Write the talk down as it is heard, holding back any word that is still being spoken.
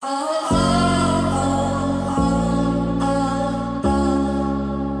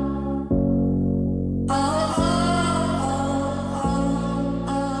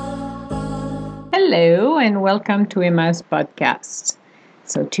and welcome to Emma's podcast.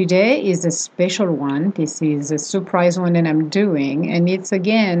 So today is a special one. This is a surprise one that I'm doing, and it's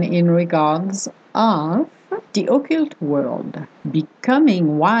again in regards of the occult world.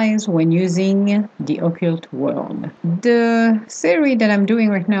 Becoming wise when using the occult world. The series that I'm doing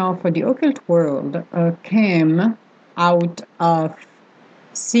right now for the occult world came out of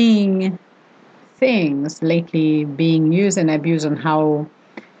seeing things lately being used and abused and how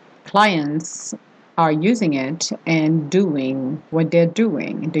clients are using it and doing what they're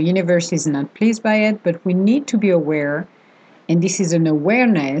doing. The universe is not pleased by it, but we need to be aware, and this is an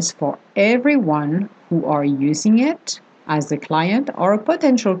awareness for everyone who are using it as a client or a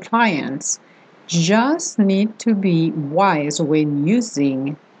potential clients. Just need to be wise when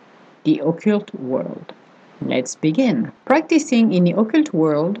using the occult world. Let's begin. Practicing in the occult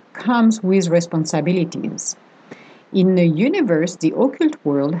world comes with responsibilities. In the universe, the occult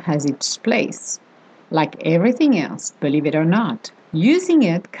world has its place. Like everything else, believe it or not, using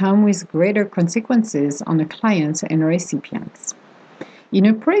it comes with greater consequences on the clients and recipients. In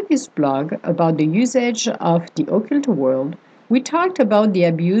a previous blog about the usage of the occult world, we talked about the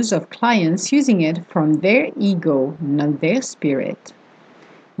abuse of clients using it from their ego, not their spirit.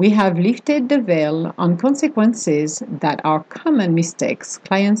 We have lifted the veil on consequences that are common mistakes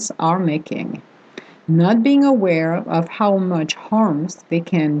clients are making. Not being aware of how much harm they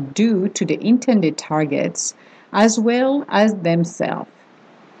can do to the intended targets as well as themselves.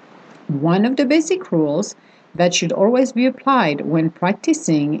 One of the basic rules that should always be applied when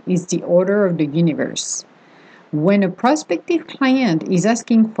practicing is the order of the universe. When a prospective client is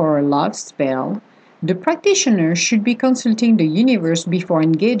asking for a love spell, the practitioner should be consulting the universe before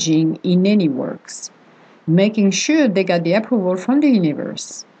engaging in any works, making sure they got the approval from the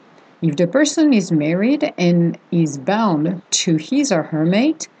universe. If the person is married and is bound to his or her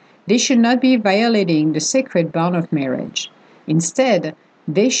mate, they should not be violating the sacred bond of marriage. Instead,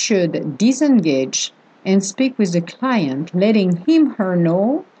 they should disengage and speak with the client, letting him or her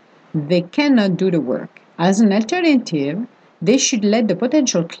know they cannot do the work. As an alternative, they should let the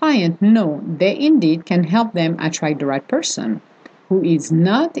potential client know they indeed can help them attract the right person who is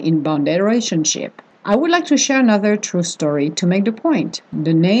not in bonded relationship. I would like to share another true story to make the point.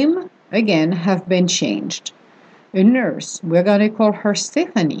 The name, again, have been changed. A nurse, we're going to call her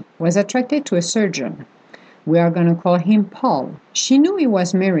Stephanie, was attracted to a surgeon. We are going to call him Paul. She knew he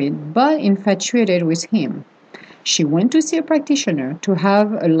was married, but infatuated with him. She went to see a practitioner to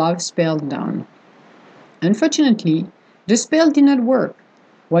have a love spell done. Unfortunately, the spell did not work.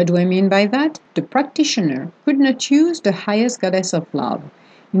 What do I mean by that? The practitioner could not use the highest goddess of love.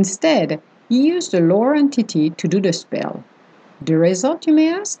 Instead, he used a lower entity to do the spell. The result, you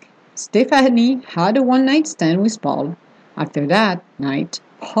may ask? Stephanie had a one-night stand with Paul. After that night,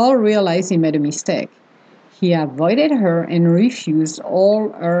 Paul realized he made a mistake. He avoided her and refused all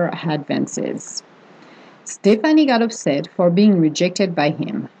her advances. Stephanie got upset for being rejected by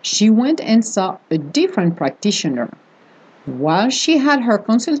him. She went and saw a different practitioner. While she had her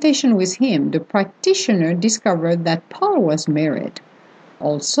consultation with him, the practitioner discovered that Paul was married.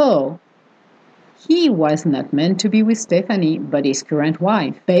 Also, he was not meant to be with Stephanie, but his current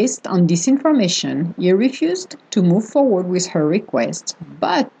wife. Based on this information, he refused to move forward with her request,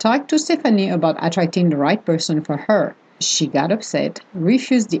 but talked to Stephanie about attracting the right person for her. She got upset,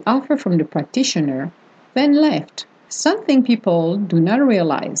 refused the offer from the practitioner, then left. Something people do not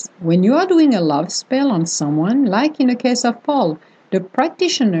realize. When you are doing a love spell on someone, like in the case of Paul, the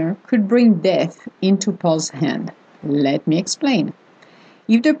practitioner could bring death into Paul's hand. Let me explain.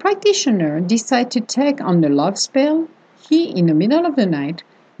 If the practitioner decides to take on the love spell, he, in the middle of the night,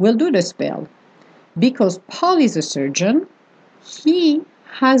 will do the spell. Because Paul is a surgeon, he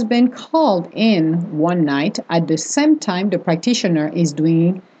has been called in one night at the same time the practitioner is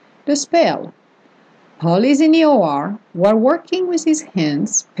doing the spell. Paul is in the OR. While working with his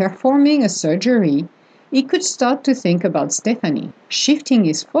hands, performing a surgery, he could start to think about Stephanie, shifting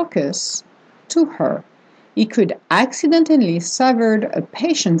his focus to her. He could accidentally sever a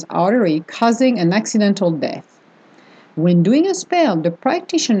patient's artery, causing an accidental death. When doing a spell, the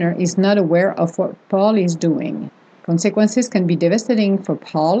practitioner is not aware of what Paul is doing. Consequences can be devastating for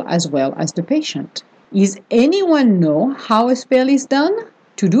Paul as well as the patient. Does anyone know how a spell is done?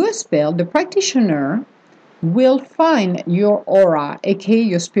 To do a spell, the practitioner will find your aura, aka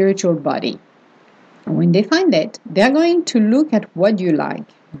your spiritual body. When they find it, they're going to look at what you like.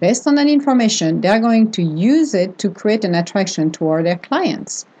 Based on that information, they're going to use it to create an attraction toward their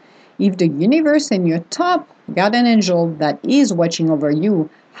clients. If the universe and your top guardian angel that is watching over you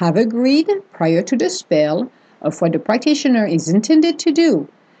have agreed prior to the spell of what the practitioner is intended to do,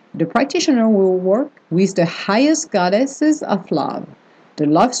 The practitioner will work with the highest goddesses of love. The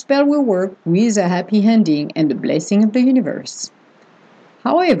love spell will work with a happy ending and the blessing of the universe.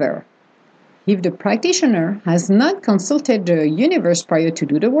 However, if the practitioner has not consulted the universe prior to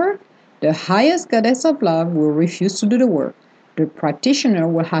do the work, the highest goddess of love will refuse to do the work. The practitioner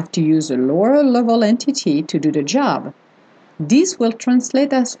will have to use a lower level entity to do the job. This will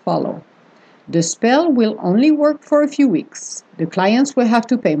translate as follows. The spell will only work for a few weeks. The clients will have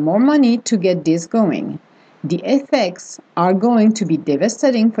to pay more money to get this going. The effects are going to be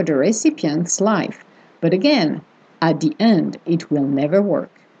devastating for the recipient's life. But again, at the end, it will never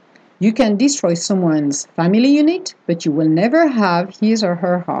work. You can destroy someone's family unit, but you will never have his or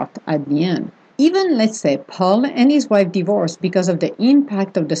her heart at the end. Even let's say Paul and his wife divorced because of the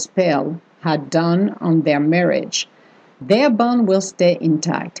impact of the spell had done on their marriage. Their bond will stay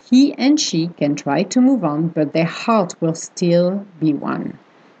intact. He and she can try to move on, but their heart will still be one.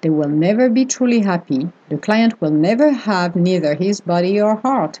 They will never be truly happy. The client will never have neither his body or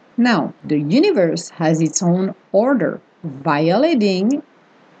heart. Now, the universe has its own order. Violating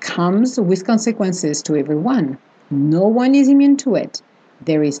comes with consequences to everyone. No one is immune to it.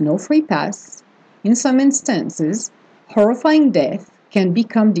 There is no free pass. In some instances, horrifying death can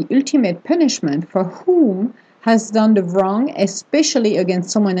become the ultimate punishment for whom has done the wrong, especially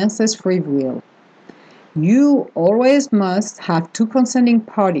against someone else's free will. You always must have two consenting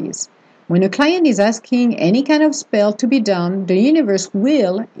parties. When a client is asking any kind of spell to be done, the universe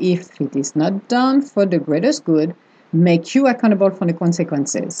will, if it is not done for the greatest good, make you accountable for the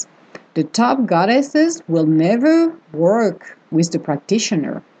consequences. The top goddesses will never work with the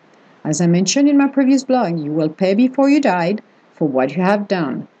practitioner. As I mentioned in my previous blog, you will pay before you died for what you have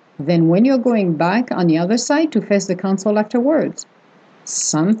done. Then when you're going back on the other side to face the council afterwards.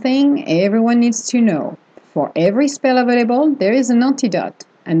 Something everyone needs to know. For every spell available, there is an antidote,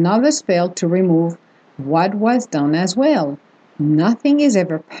 another spell to remove what was done as well. Nothing is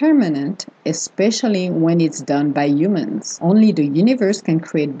ever permanent, especially when it's done by humans. Only the universe can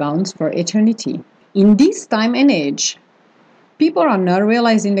create bounds for eternity. In this time and age, people are not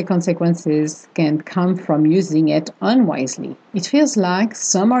realizing the consequences can come from using it unwisely. It feels like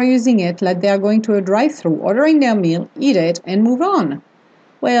some are using it like they are going to a drive-thru, ordering their meal, eat it, and move on.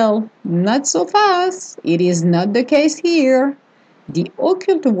 Well, not so fast. It is not the case here. The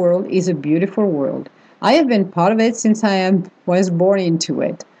occult world is a beautiful world. I have been part of it since I was born into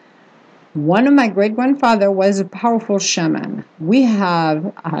it. One of my great-grandfather was a powerful shaman. We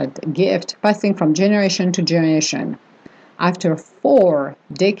have had gift passing from generation to generation. After 4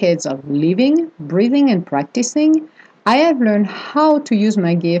 decades of living, breathing, and practicing, I have learned how to use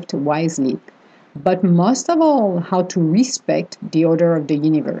my gift wisely, but most of all, how to respect the order of the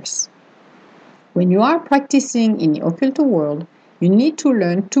universe. When you are practicing in the occult world, you need to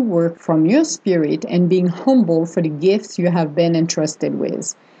learn to work from your spirit and being humble for the gifts you have been entrusted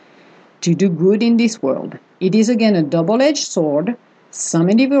with to do good in this world. It is again a double-edged sword. Some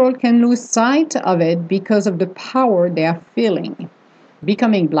individuals can lose sight of it because of the power they are feeling,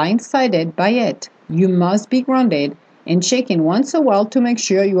 becoming blindsided by it. You must be grounded and check in once in a while to make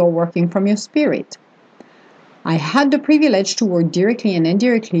sure you are working from your spirit. I had the privilege to work directly and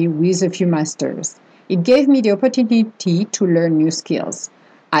indirectly with a few masters. It gave me the opportunity to learn new skills.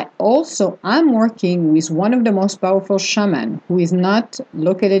 I also am working with one of the most powerful shamans who is not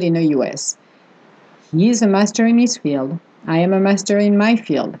located in the US. He is a master in his field. I am a master in my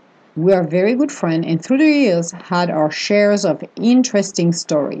field. We are very good friends and through the years had our shares of interesting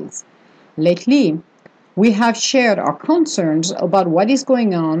stories. Lately, we have shared our concerns about what is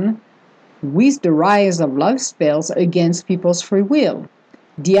going on with the rise of love spells against people's free will,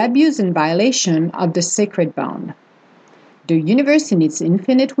 the abuse and violation of the sacred bond. The universe, in its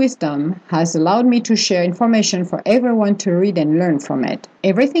infinite wisdom, has allowed me to share information for everyone to read and learn from it.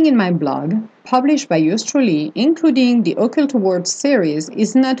 Everything in my blog, published by yours truly, including the Occult World series,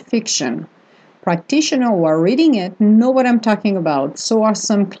 is not fiction. Practitioners who are reading it know what I'm talking about, so are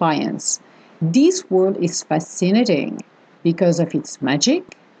some clients. This world is fascinating because of its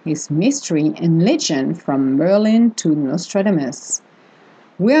magic, its mystery, and legend from Merlin to Nostradamus.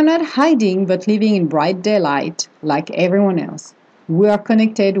 We are not hiding but living in bright daylight like everyone else. We are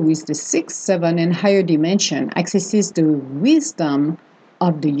connected with the 6th, 7th, and higher dimension, accesses the wisdom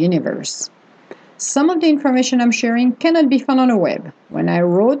of the universe. Some of the information I'm sharing cannot be found on the web. When I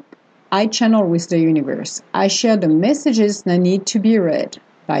wrote I channel with the universe, I share the messages that need to be read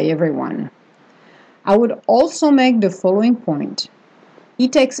by everyone. I would also make the following point.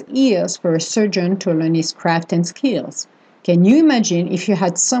 It takes years for a surgeon to learn his craft and skills. Can you imagine if you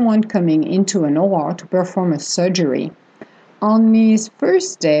had someone coming into an OR to perform a surgery? on his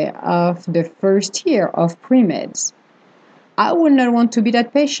first day of the first year of pre-meds. I would not want to be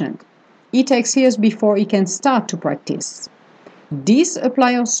that patient. It takes years before he can start to practice. This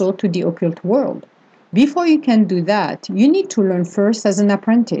applies also to the occult world. Before you can do that, you need to learn first as an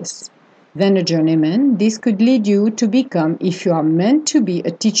apprentice. Then a journeyman. This could lead you to become, if you are meant to be,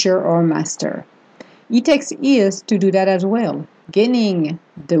 a teacher or a master. It takes years to do that as well. Gaining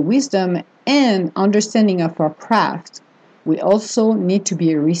the wisdom and understanding of our craft, we also need to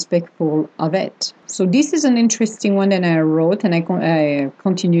be respectful of it. So this is an interesting one that I wrote, and I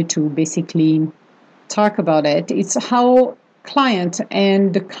continue to basically talk about it. It's how client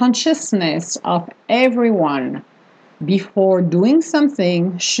and the consciousness of everyone before doing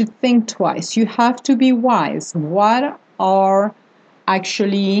something should think twice. You have to be wise. What are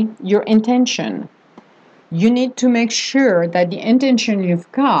actually your intention? You need to make sure that the intention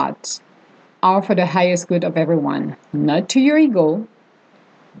you've got are for the highest good of everyone, not to your ego,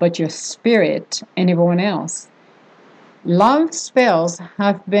 but your spirit and everyone else. Love spells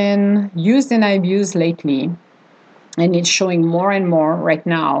have been used and abused lately, and it's showing more and more right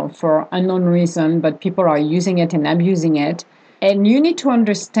now for unknown reason, but people are using it and abusing it. And you need to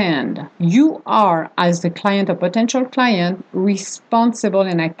understand you are, as the client or potential client, responsible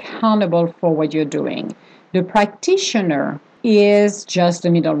and accountable for what you're doing. The practitioner is just the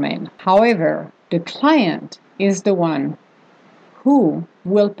middleman. However, the client is the one who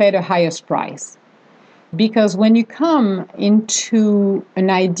will pay the highest price. Because when you come into an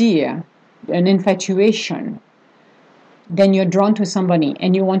idea, an infatuation, then you're drawn to somebody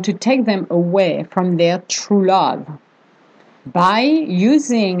and you want to take them away from their true love. By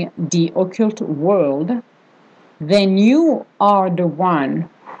using the occult world, then you are the one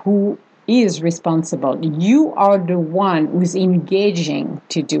who is responsible. You are the one who's engaging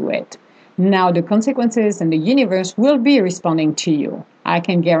to do it. Now, the consequences and the universe will be responding to you. I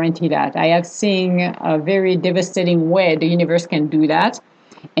can guarantee that. I have seen a very devastating way the universe can do that.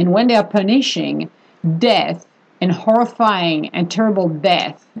 And when they are punishing, death and horrifying and terrible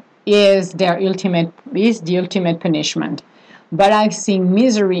death is the ultimate punishment. But I've seen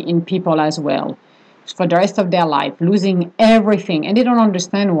misery in people as well for the rest of their life, losing everything, and they don't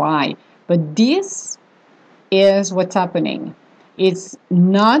understand why. But this is what's happening. It's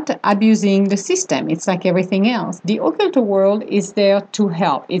not abusing the system. It's like everything else. The occult world is there to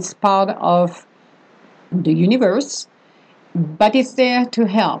help. It's part of the universe, but it's there to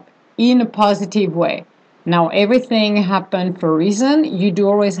help in a positive way. Now, everything happened for a reason. You do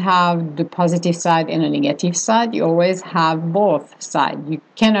always have the positive side and the negative side. You always have both sides. You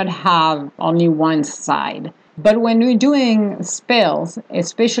cannot have only one side. But when you're doing spells,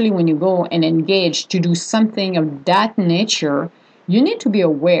 especially when you go and engage to do something of that nature, you need to be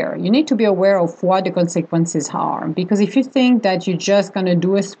aware. You need to be aware of what the consequences are. Because if you think that you're just going to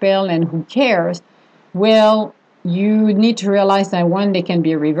do a spell and who cares, well, you need to realize that one, they can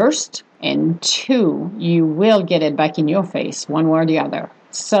be reversed, and two, you will get it back in your face, one way or the other.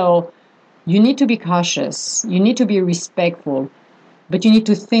 So you need to be cautious. You need to be respectful, but you need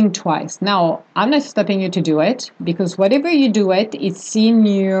to think twice. Now, I'm not stopping you to do it, because whatever you do it, it's in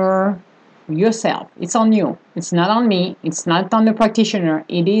yourself. It's on you. It's not on me. It's not on the practitioner.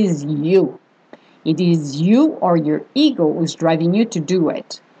 It is you. It is you or your ego who's driving you to do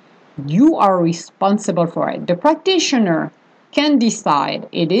it. You are responsible for it. The practitioner can decide.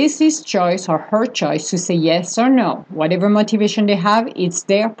 It is his choice or her choice to say yes or no. Whatever motivation they have, it's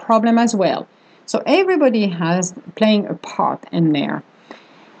their problem as well. So everybody has playing a part in there.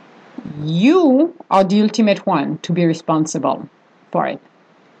 You are the ultimate one to be responsible for it.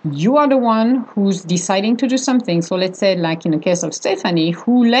 You are the one who's deciding to do something. So let's say, like in the case of Stephanie,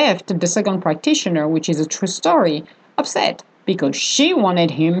 who left the second practitioner, which is a true story, upset because she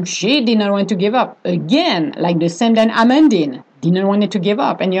wanted him. She did not want to give up. Again, like the same than Amandine didn't want to give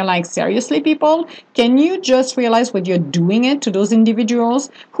up. And you're like, seriously, people? Can you just realize what you're doing it to those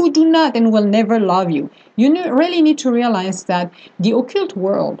individuals who do not and will never love you? You really need to realize that the occult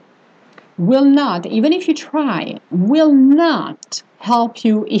world will not, even if you try, will not help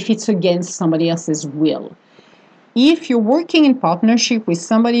you if it's against somebody else's will. If you're working in partnership with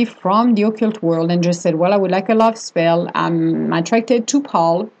somebody from the occult world and just said, well, I would like a love spell, I'm attracted to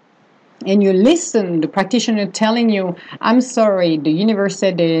Paul, and you listen, the practitioner telling you, I'm sorry, the universe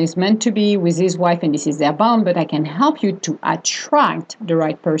said it is meant to be with his wife and this is their bond, but I can help you to attract the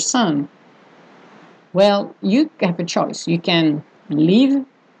right person. Well, you have a choice. You can leave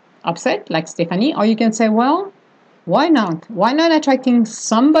upset like Stephanie, or you can say, well, why not? Why not attracting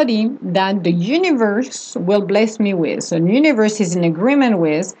somebody that the universe will bless me with? So the universe is in agreement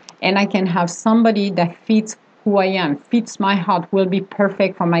with, and I can have somebody that fits who I am, fits my heart, will be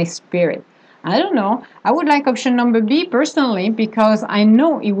perfect for my spirit. I don't know. I would like option number B personally because I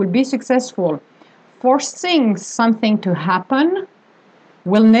know it will be successful. Forcing something to happen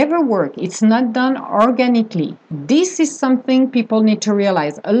will never work. It's not done organically. This is something people need to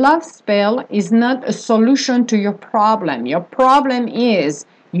realize. A love spell is not a solution to your problem. Your problem is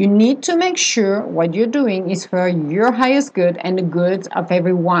you need to make sure what you're doing is for your highest good and the goods of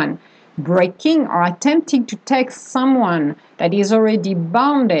everyone. Breaking or attempting to take someone that is already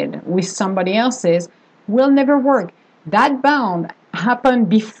bounded with somebody else's will never work. That bound happened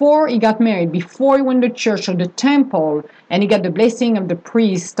before he got married, before he went to church or the temple, and he got the blessing of the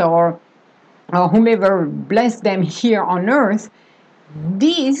priest or whomever blessed them here on earth.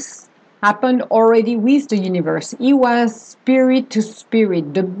 This happened already with the universe. It was spirit to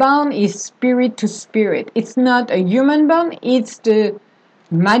spirit. The bond is spirit to spirit. It's not a human bond, it's the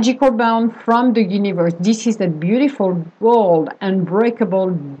magical bond from the universe. This is a beautiful, gold, unbreakable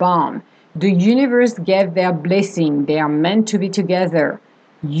bond. The universe gave their blessing. They are meant to be together.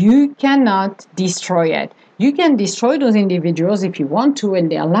 You cannot destroy it. You can destroy those individuals if you want to in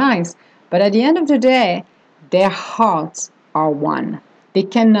their lives, but at the end of the day, their hearts are one. They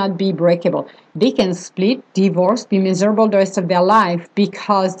cannot be breakable. They can split, divorce, be miserable the rest of their life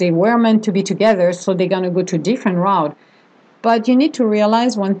because they were meant to be together, so they're going to go to a different route. But you need to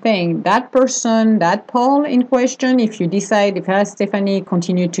realize one thing. That person, that Paul in question, if you decide, if Stephanie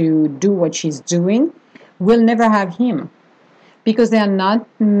continue to do what she's doing, will never have him because they are not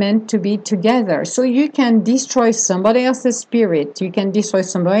meant to be together. So you can destroy somebody else's spirit. You can destroy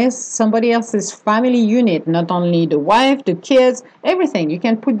somebody else's family unit, not only the wife, the kids, everything. You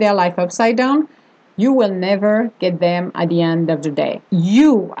can put their life upside down. You will never get them at the end of the day.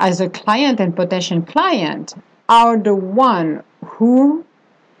 You, as a client and potential client, are the one who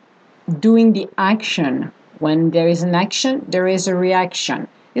doing the action. When there is an action, there is a reaction.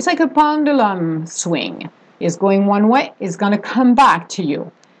 It's like a pendulum swing. It's going one way, it's going to come back to you.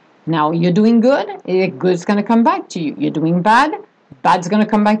 Now, you're doing good, good's going to come back to you. You're doing bad, bad's going to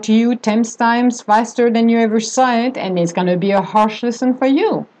come back to you 10 times faster than you ever saw it, and it's going to be a harsh lesson for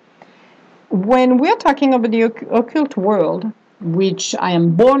you. When we're talking about the occult world, which I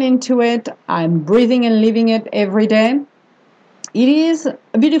am born into it, I'm breathing and living it every day, it is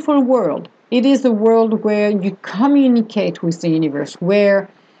a beautiful world. It is a world where you communicate with the universe, where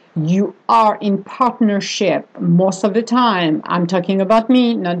you are in partnership most of the time. I'm talking about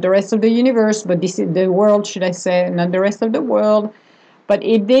me, not the rest of the universe, but this is the world, should I say, not the rest of the world. But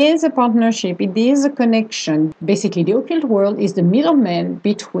it is a partnership, it is a connection. Basically, the occult world is the middleman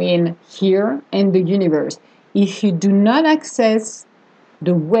between here and the universe. If you do not access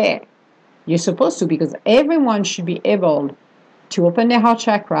the way you're supposed to, because everyone should be able to open their heart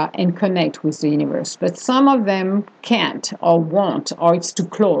chakra and connect with the universe. But some of them can't or won't, or it's too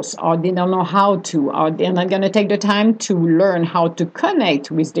close, or they don't know how to, or they're not going to take the time to learn how to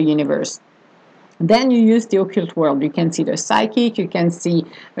connect with the universe. Then you use the occult world. You can see the psychic, you can see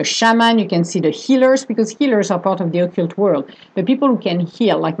a shaman, you can see the healers, because healers are part of the occult world. The people who can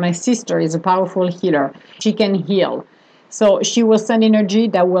heal, like my sister is a powerful healer. She can heal. So she will send energy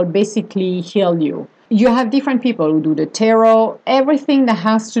that will basically heal you. You have different people who do the tarot. Everything that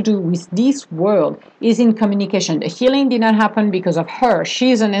has to do with this world is in communication. The healing did not happen because of her.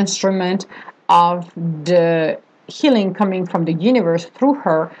 She is an instrument of the healing coming from the universe through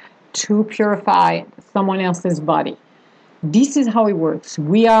her to purify someone else's body. This is how it works.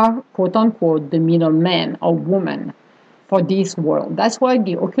 We are, quote unquote, the middleman or woman for this world. That's why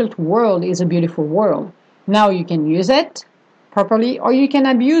the occult world is a beautiful world. Now you can use it properly or you can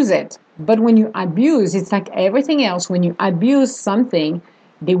abuse it. But when you abuse, it's like everything else. When you abuse something,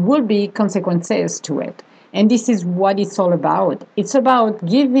 there will be consequences to it. And this is what it's all about. It's about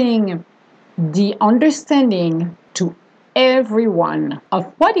giving the understanding to everyone of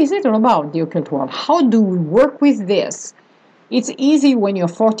what is it all about, the occult world. How do we work with this? It's easy when you're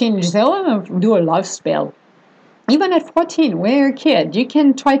 14 and you say, oh, I'm going to do a love spell. Even at 14, when you're a kid, you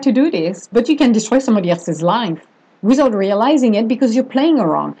can try to do this, but you can destroy somebody else's life without realizing it because you're playing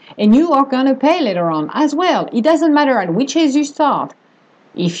around. And you are going to pay later on as well. It doesn't matter at which age you start.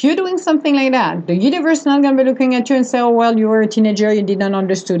 If you're doing something like that, the universe is not going to be looking at you and say, oh, well, you were a teenager, you did not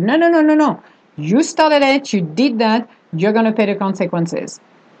understood. No, no, no, no, no. You started it, you did that, you're going to pay the consequences.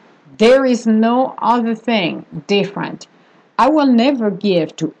 There is no other thing different. I will never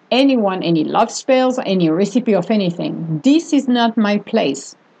give to anyone any love spells, any recipe of anything. This is not my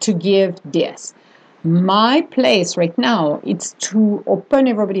place to give this. My place right now is to open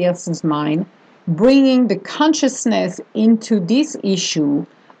everybody else's mind, bringing the consciousness into this issue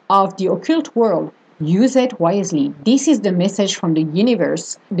of the occult world. Use it wisely. This is the message from the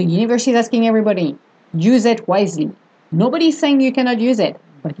universe. The universe is asking everybody, use it wisely. Nobody's saying you cannot use it,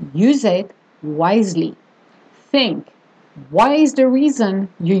 but use it wisely. Think, why is the reason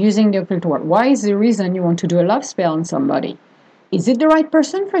you're using the occult word? Why is the reason you want to do a love spell on somebody? Is it the right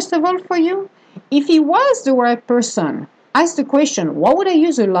person, first of all, for you? If he was the right person, ask the question, why would I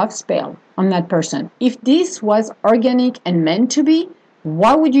use a love spell on that person? If this was organic and meant to be,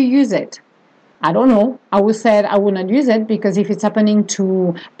 why would you use it? I don't know. I would say I would not use it because if it's happening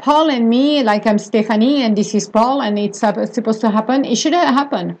to Paul and me, like I'm Stephanie and this is Paul and it's supposed to happen, it should have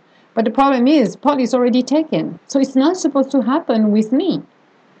happened. But the problem is, Paul is already taken. So it's not supposed to happen with me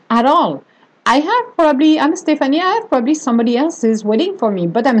at all. I'm Stephanie, I have probably somebody else is waiting for me,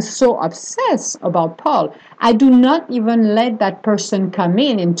 but I'm so obsessed about Paul. I do not even let that person come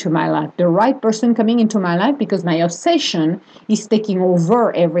into my life, the right person coming into my life, because my obsession is taking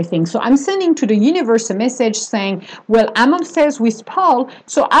over everything. So I'm sending to the universe a message saying, well, I'm obsessed with Paul,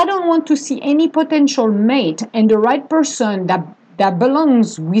 so I don't want to see any potential mate and the right person that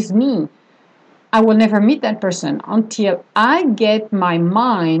belongs with me. I will never meet that person until I get my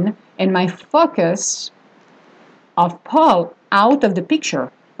mind and my focus of Paul out of the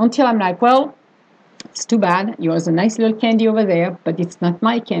picture. Until I'm like, well, it's too bad. It was a nice little candy over there, but it's not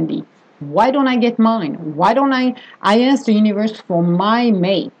my candy. Why don't I get mine? Why don't I ask the universe for my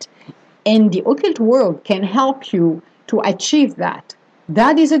mate? And the occult world can help you to achieve that.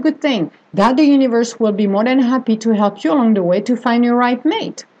 That is a good thing. That the universe will be more than happy to help you along the way to find your right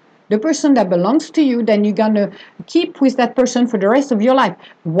mate. The person that belongs to you, then you're going to keep with that person for the rest of your life.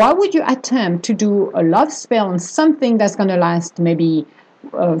 Why would you attempt to do a love spell on something that's going to last maybe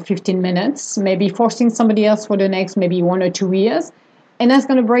 15 minutes, maybe forcing somebody else for the next maybe 1 or 2 years, and that's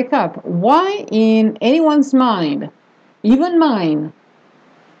going to break up? Why in anyone's mind, even mine,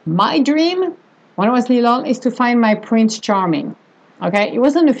 my dream when I was little is to find my Prince Charming. Okay, it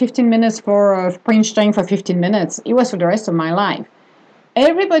wasn't a 15 minutes for Prince Charming for 15 minutes. It was for the rest of my life.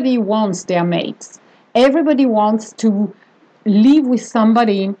 Everybody wants their mates. Everybody wants to live with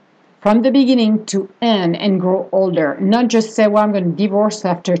somebody from the beginning to end and grow older. Not just say, well, I'm going to divorce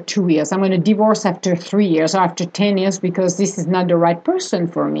after 2 years. I'm going to divorce after 3 years or after 10 years because this is not the right person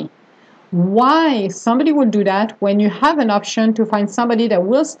for me. Why somebody would do that when you have an option to find somebody that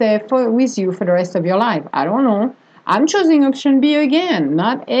will stay with you for the rest of your life? I don't know. I'm choosing option B again,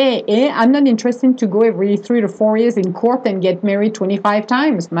 not A. I'm not interested to go every 3 to 4 years in court and get married 25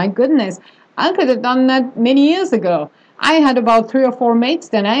 times. My goodness, I could have done that many years ago. I had about 3 or 4 mates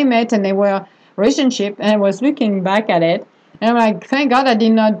that I met and they were relationship, and I was looking back at it and I'm like, thank God I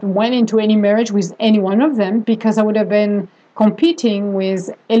did not went into any marriage with any one of them, because I would have been competing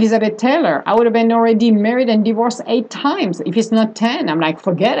with Elizabeth Taylor. I would have been already married and divorced 8 times, if it's not 10. I'm like,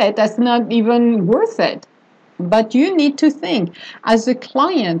 forget it. That's not even worth it. But you need to think, as a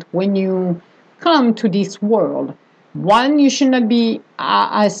client, when you come to this world, one, you should not be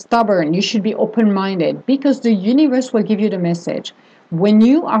as stubborn. You should be open-minded, because the universe will give you the message. When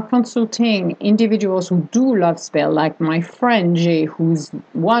you are consulting individuals who do love spell, like my friend Jay, who's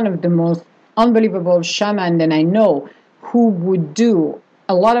one of the most unbelievable shaman that I know, who would do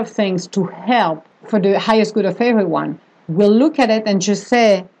a lot of things to help for the highest good of everyone, will look at it and just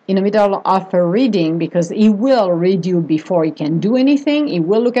say, in the middle of a reading, because he will read you before he can do anything, he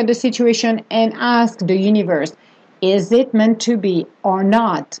will look at the situation and ask the universe, is it meant to be or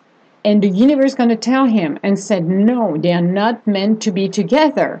not? And the universe is going to tell him and said, no, they are not meant to be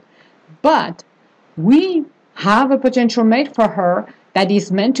together. But we have a potential mate for her that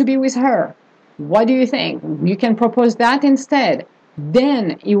is meant to be with her. What do you think? You can propose that instead.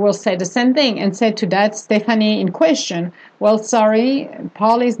 Then he will say the same thing and say to that Stephanie in question, well, sorry,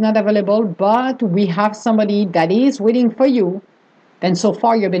 Paul is not available, but we have somebody that is waiting for you. Then so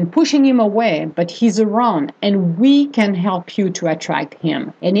far you've been pushing him away, but he's around and we can help you to attract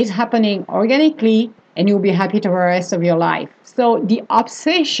him. And it's happening organically, and you'll be happy to the rest of your life. So the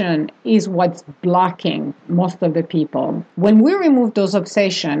obsession is what's blocking most of the people. When we remove those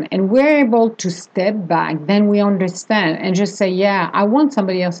obsession and we're able to step back, then we understand and just say, yeah, I want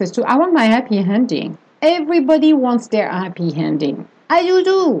somebody else's too. I want my happy ending. Everybody wants their happy ending. I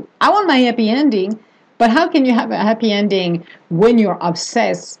do. I want my happy ending. But how can you have a happy ending when you're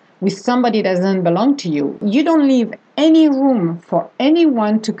obsessed with somebody that doesn't belong to you? You don't leave any room for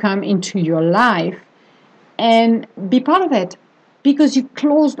anyone to come into your life and be part of it, because you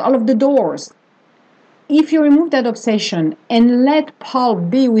closed all of the doors. If you remove that obsession and let Paul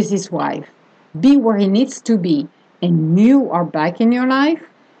be with his wife, be where he needs to be, and you are back in your life,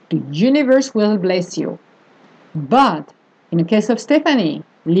 the universe will bless you. But in the case of Stephanie,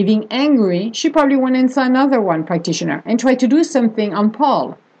 leaving angry, she probably went and saw another one practitioner and tried to do something on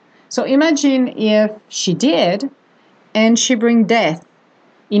Paul. So imagine if she did, and she bring death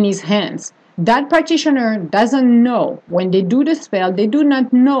in his hands. That practitioner doesn't know when they do the spell, they do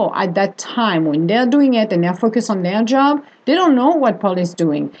not know at that time when they're doing it and they're focused on their job, they don't know what Paul is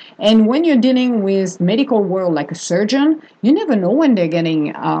doing. And when you're dealing with medical world like a surgeon, you never know when they're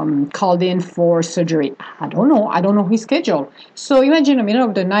getting called in for surgery. I don't know his schedule. So imagine in the middle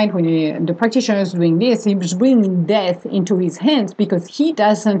of the night when the practitioner is doing this, he's bringing death into his hands because he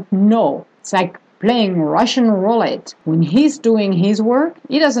doesn't know. It's like playing Russian roulette. When he's doing his work,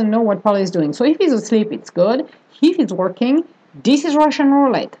 he doesn't know what Paul is doing. So if he's asleep, it's good. If he's working, this is Russian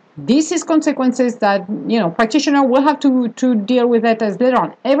roulette. This is consequences that, practitioner will have to deal with that as later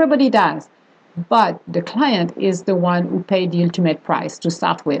on. Everybody does. But the client is the one who paid the ultimate price to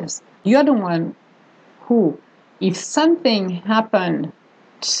start with. You're the one who, if something happened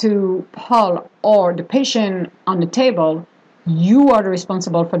to Paul or the patient on the table, you are the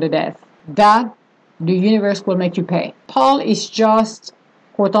responsible for the death. That the universe will make you pay. Paul is just,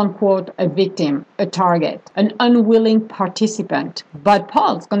 quote unquote, a victim, a target, an unwilling participant. But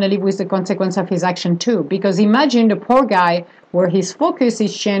Paul's going to live with the consequence of his action too. Because imagine the poor guy where his focus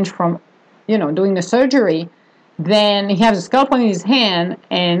is changed from, doing the surgery, then he has a scalpel in his hand,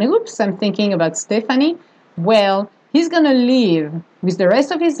 and oops, I'm thinking about Stephanie. Well, he's going to live with the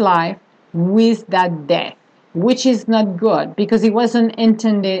rest of his life with that death, which is not good because it wasn't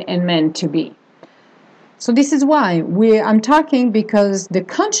intended and meant to be. So this is why I'm talking, because the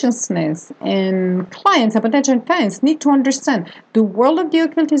consciousness and clients and potential clients need to understand the world of the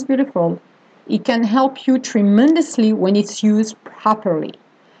occult is beautiful. It can help you tremendously when it's used properly.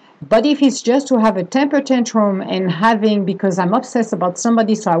 But if it's just to have a temper tantrum and because I'm obsessed about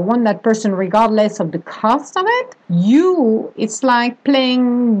somebody, so I want that person regardless of the cost of it, it's like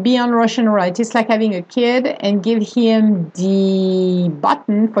playing beyond Russian roulette. It's like having a kid and give him the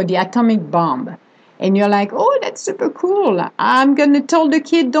button for the atomic bomb. And you're like, oh, that's super cool. I'm going to tell the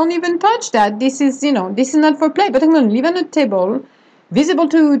kid, don't even touch that. This is not for play. But I'm going to leave it on the table, visible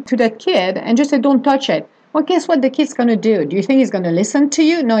to that kid, and just say, don't touch it. Well, guess what the kid's going to do? Do you think he's going to listen to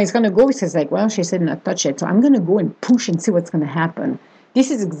you? No, he's going to go. He's like, well, she said not touch it. So I'm going to go and push and see what's going to happen. This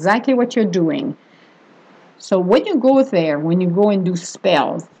is exactly what you're doing. So when you go there, when you go and do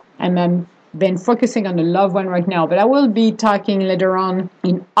spells, and I'm been focusing on the loved one right now, but I will be talking later on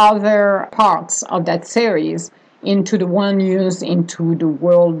in other parts of that series into the one used into the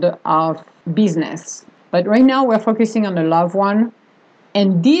world of business. But right now we're focusing on the loved one,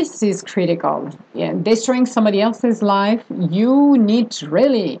 and this is critical. Destroying somebody else's life, you need to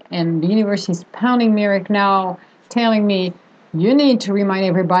really, and the universe is pounding me right now, telling me, you need to remind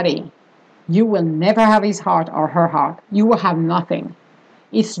everybody, you will never have his heart or her heart. You will have nothing.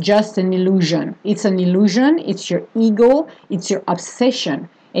 It's just an illusion. It's an illusion. It's your ego. It's your obsession.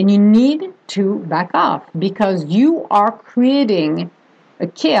 And you need to back off because you are creating a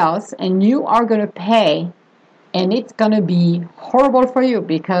chaos and you are going to pay. And it's going to be horrible for you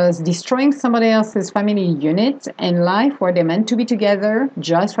because destroying somebody else's family unit and life where they're meant to be together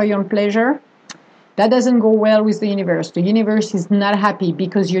just for your own pleasure, that doesn't go well with the universe. The universe is not happy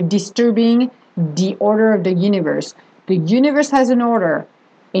because you're disturbing the order of the universe. The universe has an order.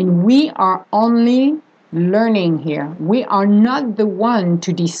 And we are only learning here. We are not the one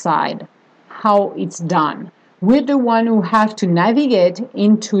to decide how it's done. We're the one who have to navigate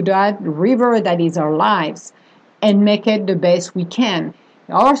into that river that is our lives and make it the best we can.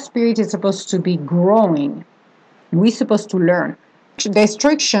 Our spirit is supposed to be growing. We're supposed to learn.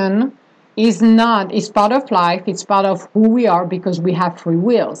 Destruction is part of life. It's part of who we are because we have free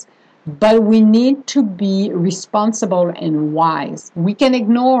wills. But we need to be responsible and wise. We can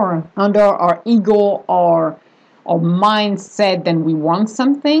ignore under our ego or mindset that we want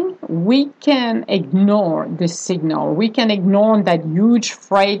something. We can ignore the signal. We can ignore that huge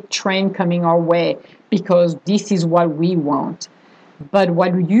freight train coming our way because this is what we want. But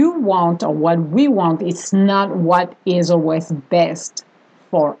what you want or what we want is not what is always best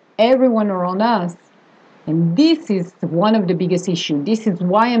for everyone around us. And this is one of the biggest issues. This is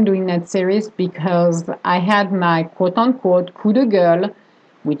why I'm doing that series, because I had my quote-unquote coup de gueule,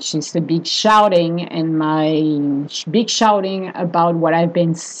 which is the big shouting, and my big shouting about what I've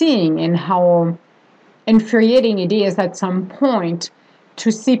been seeing and how infuriating it is at some point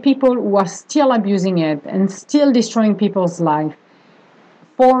to see people who are still abusing it and still destroying people's life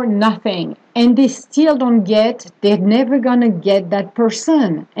for nothing. And they still don't they're never gonna get that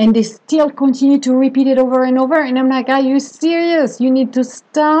person. And they still continue to repeat it over and over. And I'm like, are you serious? You need to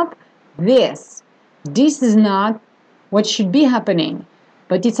stop this. This is not what should be happening.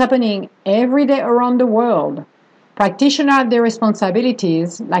 but it's happening every day around the world. Practitioners have their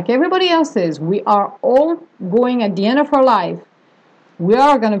responsibilities like everybody else's. We are all going at the end of our life. We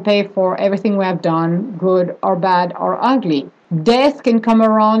are going to pay for everything we have done, good or bad or ugly. Death can come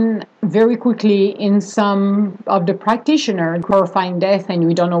around very quickly in some of the practitioners who are finding death and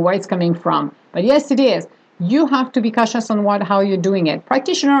we don't know where it's coming from. But yes, it is. You have to be cautious on how you're doing it.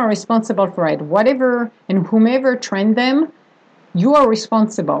 Practitioners are responsible for it. Whatever and whomever trained them, you are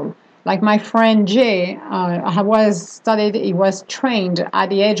responsible. Like my friend Jay, he was trained at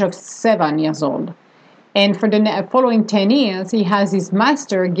the age of 7 years old. And for the following 10 years, he has his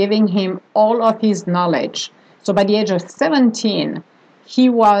master giving him all of his knowledge. So by the age of 17, he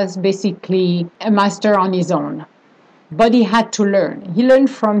was basically a master on his own. But he had to learn. He learned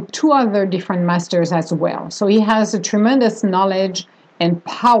from 2 other different masters as well. So he has a tremendous knowledge and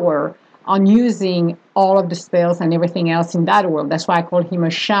power on using all of the spells and everything else in that world. That's why I call him a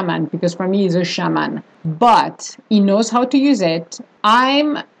shaman, because for me he's a shaman. But he knows how to use it.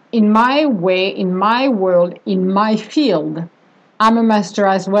 I'm, in my way, in my world, in my field, I'm a master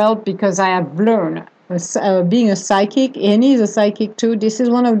as well, because I have learned being a psychic, and he's a psychic too. This is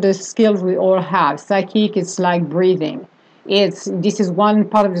one of the skills we all have. Psychic, it's like breathing. This is one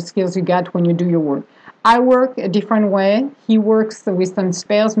part of the skills you get when you do your work. I work a different way. He works with some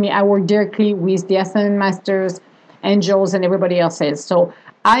spells. Me, I work directly with the Ascended Masters, angels, and everybody else's. So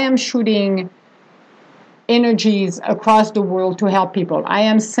I am shooting energies across the world to help people. I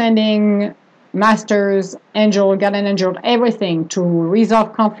am sending masters, angel, guardian angel, everything to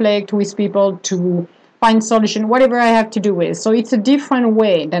resolve conflict with people, to find solution, whatever I have to do with. So it's a different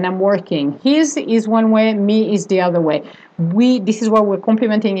way that I'm working. His is one way, me is the other way. This is why we're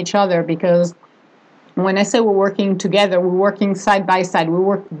complementing each other, because when I say we're working together, we're working side by side. We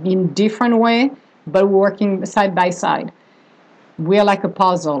work in different way, but we're working side by side. We're like a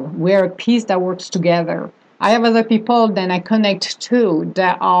puzzle. We're a piece that works together. I have other people that I connect to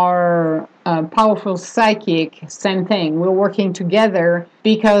that are powerful psychic, same thing. We're working together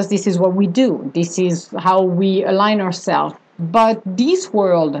because this is what we do. This is how we align ourselves. But this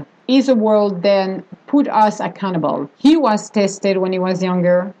world is a world that put us accountable. He was tested when he was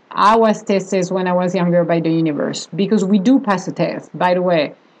younger. I was tested when I was younger by the universe, because we do pass a test, by the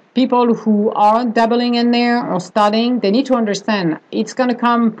way. People who are dabbling in there or studying, they need to understand it's going to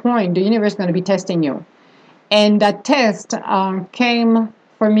come a point, the universe is going to be testing you. And that test came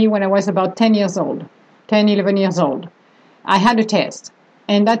for me when I was about 10 years old, 10, 11 years old. I had a test.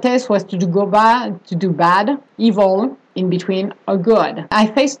 And that test was to do bad, evil, in between, or good. I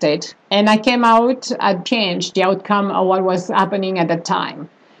faced it, and I came out, I changed the outcome of what was happening at that time.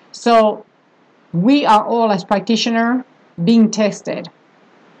 So we are all, as practitioners, being tested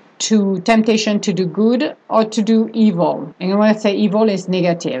to temptation to do good or to do evil. And when I say evil, is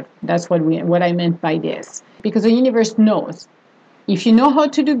negative. That's what I meant by this. Because the universe knows. If you know how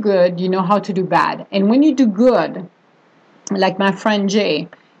to do good, you know how to do bad. And when you do good, like my friend Jay,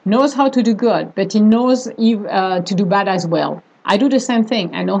 knows how to do good, but he knows to do bad as well. I do the same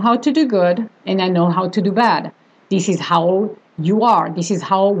thing. I know how to do good, and I know how to do bad. This is how you are. This is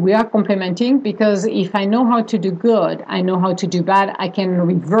how we are complementing, because if I know how to do good, I know how to do bad, I can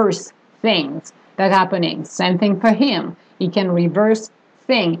reverse things that are happening. Same thing for him. He can reverse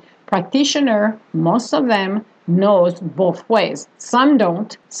things. Practitioner, most of them, knows both ways. Some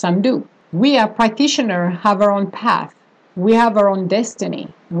don't, some do. We as practitioners have our own path. We have our own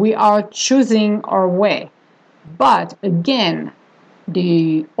destiny. We are choosing our way. But again,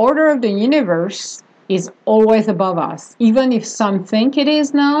 the order of the universe is always above us. Even if some think it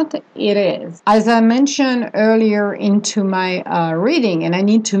is not, it is. As I mentioned earlier into my reading, and I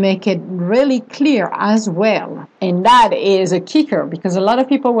need to make it really clear as well, and that is a kicker, because a lot of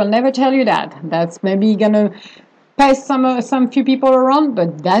people will never tell you that. That's maybe going to pass some few people around,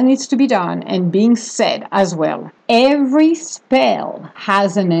 but that needs to be done and being said as well. Every spell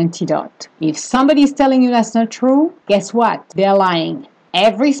has an antidote. If somebody is telling you that's not true, guess what? They're lying.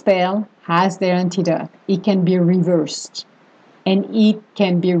 Every spell has their antidote. It can be reversed. And it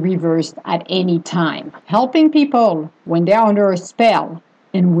can be reversed at any time. Helping people when they're under a spell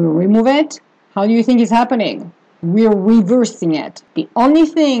and we remove it, how do you think is happening? We're reversing it. The only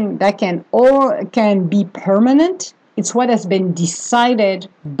thing that can be permanent, it's what has been decided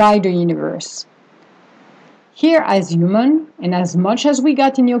by the universe. Here as human, and as much as we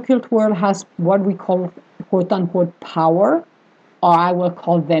got in the occult world has what we call quote-unquote power, or I will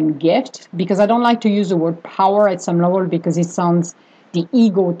call them gifts, because I don't like to use the word power at some level because it sounds the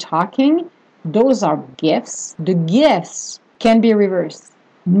ego talking. Those are gifts. The gifts can be reversed.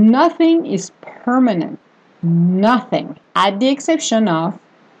 Nothing is permanent. Nothing. At the exception of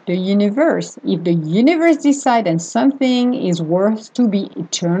the universe. If the universe decides and something is worth to be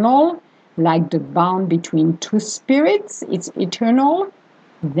eternal, like the bond between two spirits, it's eternal,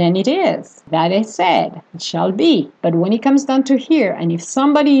 then it is. That is said, it shall be. But when it comes down to here, and if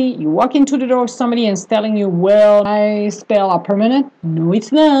somebody, you walk into the door of somebody and is telling you, well, my spell are permanent, no,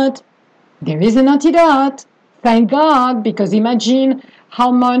 it's not. There is an antidote. Thank God, because imagine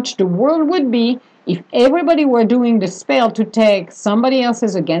how much the world would be if everybody were doing the spell to take somebody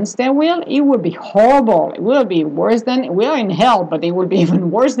else's against their will. It would be horrible. It would be worse than, we are in hell, but it would be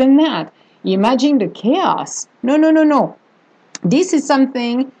even worse than that. Imagine the chaos. No, no, no, no. This is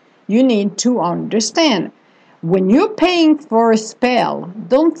something you need to understand. When you're paying for a spell,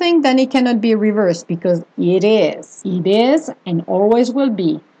 don't think that it cannot be reversed, because it is. It is and always will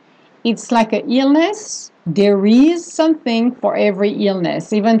be. It's like an illness. There is something for every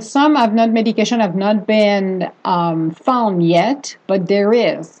illness. Even some medication have not been found yet, but there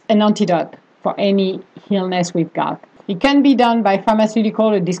is an antidote for any illness we've got. It can be done by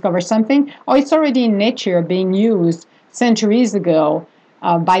pharmaceutical to discover something, or it's already in nature being used centuries ago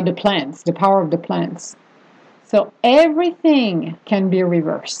by the plants, the power of the plants. So everything can be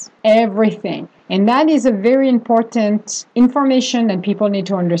reversed. Everything. And that is a very important information that people need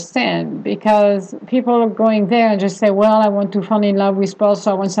to understand, because people are going there and just say, well, I want to fall in love with Paul,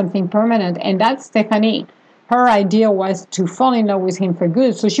 so I want something permanent. And that's Stephanie. Her idea was to fall in love with him for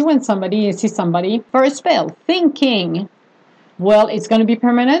good. So she went see somebody for a spell, thinking, well, it's going to be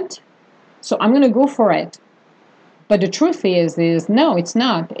permanent, so I'm going to go for it. But the truth is no, it's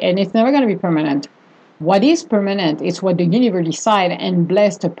not. And it's never going to be permanent. What is permanent is what the universe decides and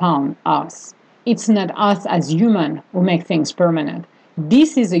blessed upon us. It's not us as human who make things permanent.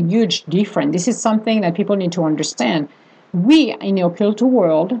 This is a huge difference. This is something that people need to understand. We in the occult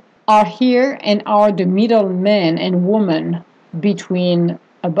world are here and are the middle men and women between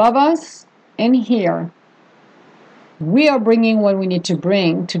above us and here. We are bringing what we need to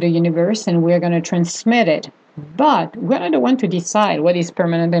bring to the universe, and we're going to transmit it. But we're not the one to decide what is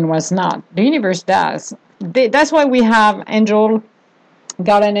permanent and what's not. The universe does. That's why we have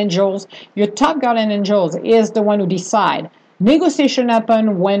guardian angels. Your top guardian angels is the one who decide. Negotiation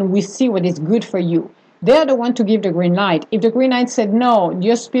happen when we see what is good for you. They're the one to give the green light. If the green light said, no,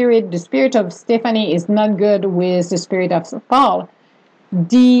 your spirit, the spirit of Stephanie is not good with the spirit of Paul,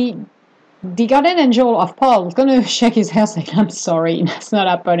 the guardian angel of Paul is going to shake his head and say, I'm sorry, that's not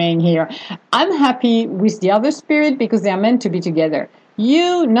happening here. I'm happy with the other spirit because they are meant to be together.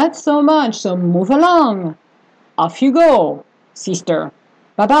 You, not so much, so move along. Off you go, sister.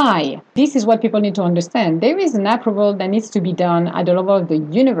 Bye-bye. This is what people need to understand. There is an approval that needs to be done at the level of the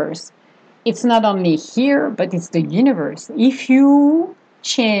universe. It's not only here, but it's the universe. If you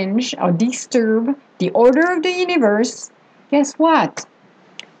change or disturb the order of the universe, guess what?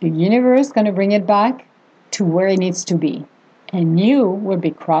 The universe is going to bring it back to where it needs to be. And you will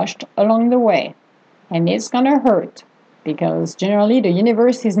be crushed along the way. And it's going to hurt. Because generally the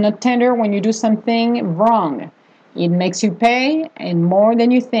universe is not tender when you do something wrong. It makes you pay, and more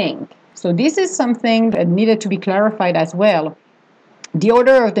than you think. So this is something that needed to be clarified as well. The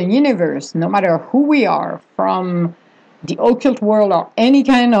order of the universe, no matter who we are, from the occult world or any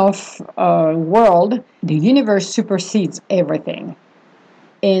kind of world, the universe supersedes everything.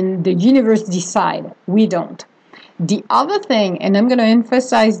 And the universe decides. We don't. The other thing, and I'm going to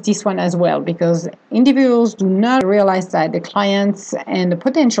emphasize this one as well, because individuals do not realize that, the clients and the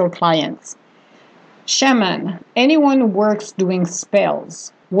potential clients, shaman, anyone who works doing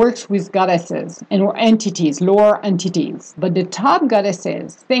spells, works with goddesses and entities, lower entities. But the top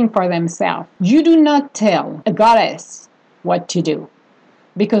goddesses think for themselves. You do not tell a goddess what to do,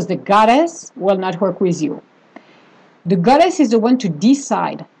 because the goddess will not work with you. The goddess is the one to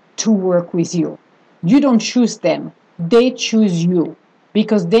decide to work with you. You don't choose them. They choose you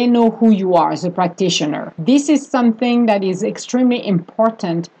because they know who you are as a practitioner. This is something that is extremely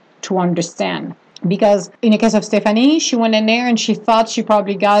important to understand. Because in the case of Stephanie, she went in there and she thought she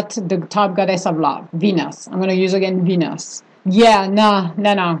probably got the top goddess of love, Venus. I'm going to use again Venus. Yeah,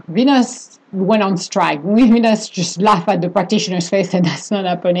 no. Venus went on strike. Venus just laughed at the practitioner's face and that's not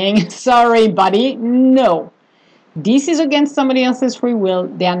happening. Sorry, buddy. No. This is against somebody else's free will.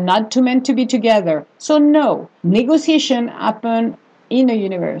 They are not two meant to be together. So no, negotiation happen in the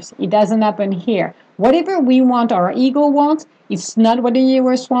universe. It doesn't happen here. Whatever we want, our ego wants, it's not what the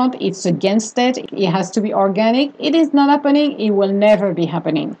universe wants. It's against it. It has to be organic. It is not happening. It will never be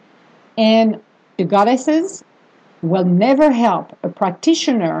happening. And the goddesses will never help a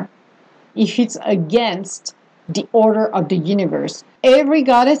practitioner if it's against the order of the universe. Every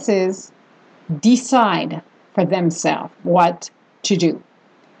goddesses decide for themselves what to do.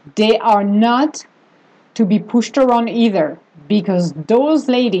 They are not to be pushed around either, because those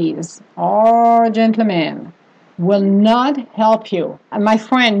ladies or gentlemen will not help you. And my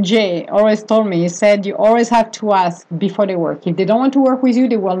friend Jay always told me, he said, you always have to ask before they work. If they don't want to work with you,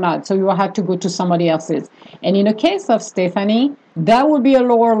 they will not. So you will have to go to somebody else's. And in the case of Stephanie, that would be a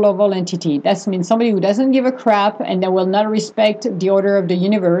lower level entity. That means somebody who doesn't give a crap and that will not respect the order of the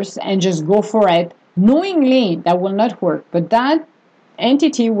universe and just go for it. Knowingly, that will not work. But that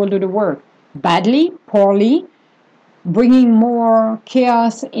entity will do the work badly, poorly, bringing more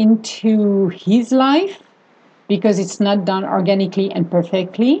chaos into his life because it's not done organically and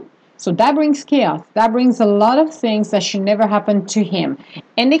perfectly. So that brings chaos. That brings a lot of things that should never happen to him.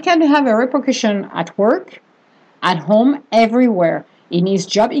 And it can have a repercussion at work, at home, everywhere. In his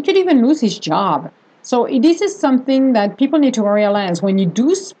job, he could even lose his job. So this is something that people need to realize when you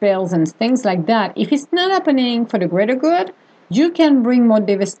do spells and things like that. If it's not happening for the greater good, you can bring more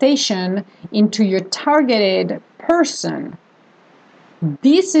devastation into your targeted person.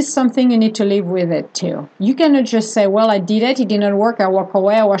 This is something you need to live with it too. You cannot just say, well, I did it, it didn't work, I walk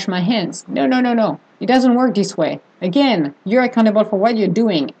away, I wash my hands. No. It doesn't work this way. Again, you're accountable for what you're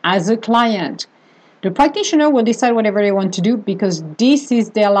doing as a client. The practitioner will decide whatever they want to do because this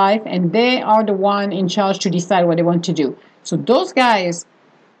is their life and they are the one in charge to decide what they want to do. So those guys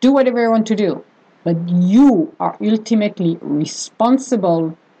do whatever they want to do, but you are ultimately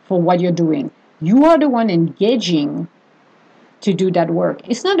responsible for what you're doing. You are the one engaging to do that work.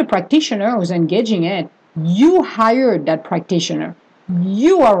 It's not the practitioner who's engaging it. You hired that practitioner.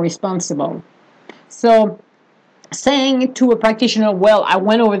 You are responsible. So saying to a practitioner, well, I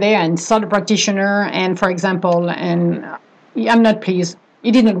went over there and saw the practitioner and, for example, and I'm not pleased.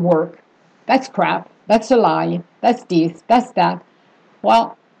 It didn't work. That's crap. That's a lie. That's this. That's that.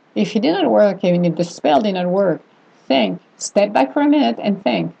 Well, if it didn't work, even if the spell didn't work, think. Step back for a minute and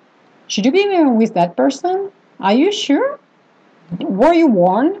think. Should you be with that person? Are you sure? Were you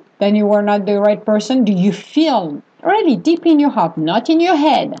warned that you were not the right person? Do you feel really deep in your heart, not in your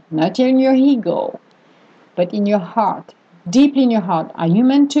head, not in your ego, but in your heart, deeply in your heart, are you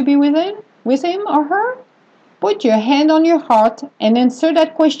meant to be with him or her? Put your hand on your heart and answer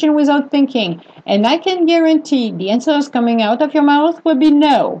that question without thinking. And I can guarantee the answers coming out of your mouth will be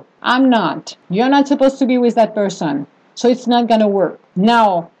no, I'm not. You're not supposed to be with that person. So it's not going to work.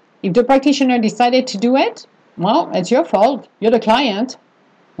 Now, if the practitioner decided to do it, well, it's your fault. You're the client.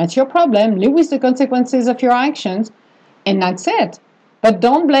 That's your problem. Live with the consequences of your actions, and that's it. But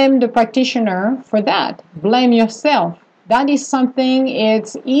don't blame the practitioner for that. Blame yourself. That is something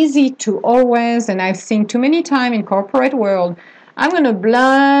it's easy to always, and I've seen too many times in corporate world, I'm going to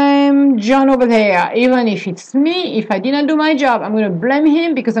blame John over there. Even if it's me, if I didn't do my job, I'm going to blame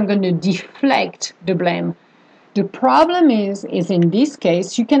him because I'm going to deflect the blame. The problem is in this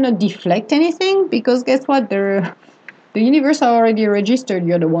case, you cannot deflect anything because guess what? The universe already registered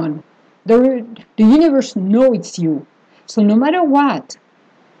you're the one. The universe knows it's you. So no matter what,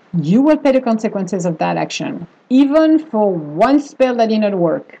 you will pay the consequences of that action, even for one spell that didn't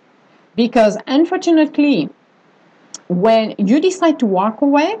work. Because unfortunately, when you decide to walk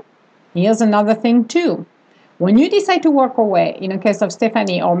away, here's another thing too. When you decide to walk away, in the case of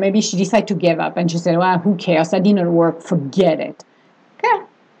Stephanie, or maybe she decided to give up and she said, well, who cares? That didn't work. Forget it. Okay,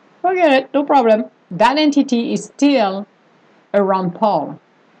 forget it. No problem. That entity is still around Paul.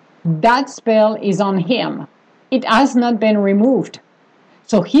 That spell is on him. It has not been removed.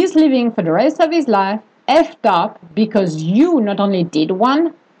 So he's living for the rest of his life effed up because you not only did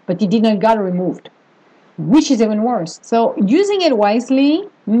one, but it did not get removed, which is even worse. So using it wisely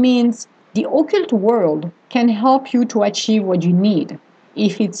means the occult world can help you to achieve what you need.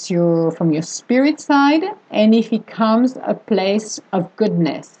 If it's from your spirit side and if it comes a place of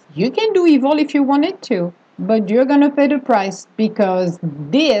goodness. You can do evil if you wanted to, but you're going to pay the price because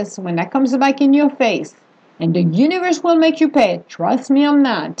this, when that comes back in your face, and the universe will make you pay, trust me on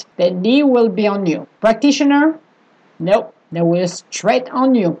that, the knee will be on you. Practitioner, nope, they will straight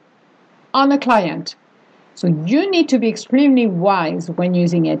on you, on a client. So you need to be extremely wise when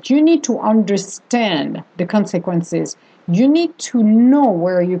using it. You need to understand the consequences. You need to know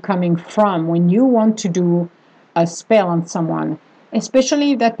where you're coming from when you want to do a spell on someone,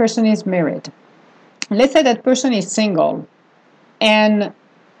 especially if that person is married. Let's say that person is single and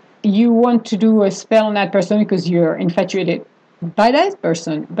you want to do a spell on that person because you're infatuated by that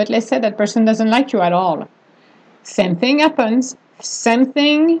person. But let's say that person doesn't like you at all. Same thing happens. Same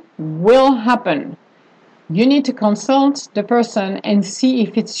thing will happen. You need to consult the person and see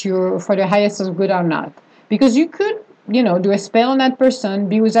if it's for the highest of good or not. Because you could do a spell on that person,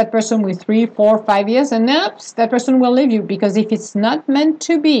 be with that person with 3, 4, 5 years, and oops, that person will leave you. Because if it's not meant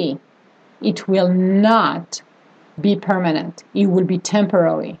to be, it will not be permanent. It will be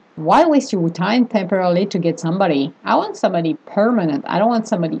temporary. Why waste your time temporarily to get somebody? I want somebody permanent. I don't want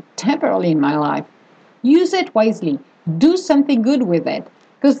somebody temporarily in my life. Use it wisely. Do something good with it.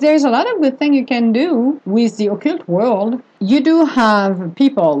 Because there's a lot of good thing you can do with the occult world. You do have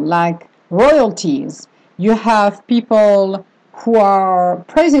people like royalties. You have people who are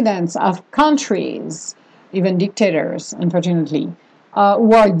presidents of countries, even dictators, unfortunately,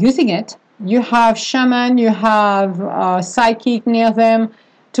 who are using it. You have shaman, you have psychic near them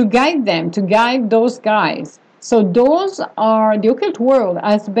to guide those guys. So those are, the occult world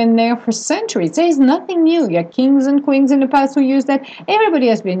has been there for centuries. There is nothing new. You have kings and queens in the past who used that. Everybody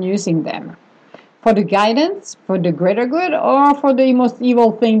has been using them for the guidance, for the greater good, or for the most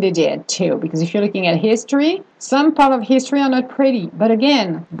evil thing they did too. Because if you're looking at history, some part of history are not pretty. But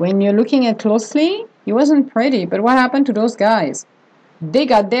again, when you're looking at closely, it wasn't pretty. But what happened to those guys? They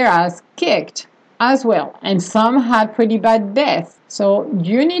got their ass kicked as well. And some had pretty bad deaths. So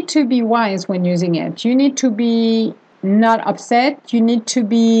you need to be wise when using it. You need to be not upset. You need to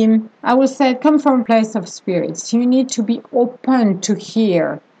be, I would say, come from a place of spirits. You need to be open to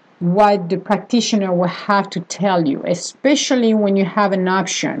hear what the practitioner will have to tell you, especially when you have an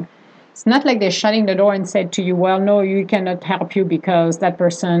option. It's not like they're shutting the door and said to you, well, no, you cannot help you because that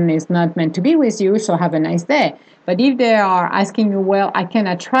person is not meant to be with you, so have a nice day. But if they are asking you, well, I can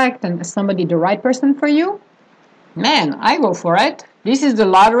attract somebody, the right person for you, man, I go for it. This is the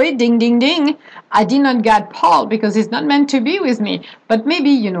lottery, ding, ding, ding. I did not get Paul because he's not meant to be with me. But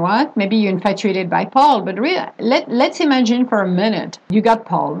maybe, you know what? Maybe you're infatuated by Paul. But let's imagine for a minute. You got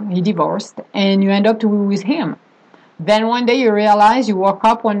Paul, he divorced, and you end up with him. Then one day you woke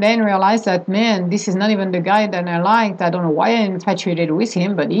up one day and realize that, man, this is not even the guy that I liked. I don't know why I'm infatuated with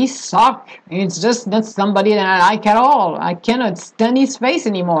him, but he sucks. It's just not somebody that I like at all. I cannot stand his face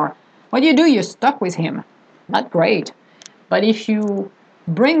anymore. What do? You're stuck with him. Not great. But if you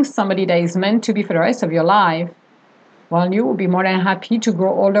bring somebody that is meant to be for the rest of your life, well, you will be more than happy to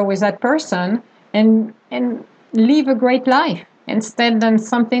grow older with that person and live a great life instead than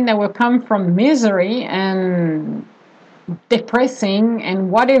something that will come from misery and depressing and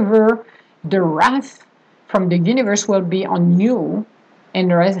whatever the wrath from the universe will be on you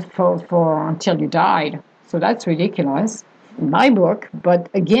and the rest for until you died. So that's ridiculous in my book. But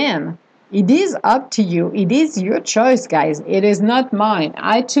again, it is up to you. It is your choice, guys. It is not mine.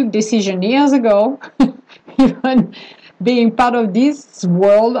 I took decision years ago, even being part of this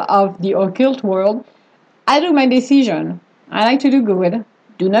world of the occult world. I took my decision. I like to do good.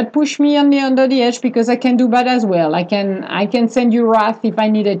 Do not push me under the edge because I can do bad as well. I can send you wrath if I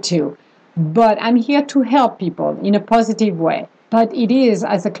needed to. But I'm here to help people in a positive way. But it is,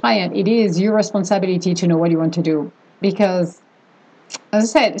 as a client, it is your responsibility to know what you want to do. Because, as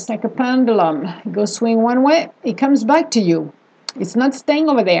I said, it's like a pendulum. It goes swing one way, it comes back to you. It's not staying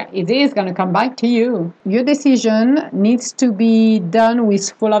over there. It is going to come back to you. Your decision needs to be done with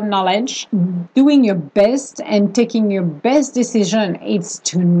full of knowledge. Doing your best and taking your best decision is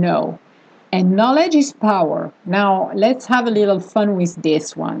to know. And knowledge is power. Now, let's have a little fun with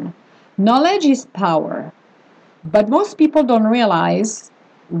this one. Knowledge is power. But most people don't realize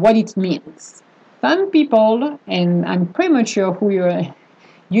what it means. Some people, and I'm pretty much sure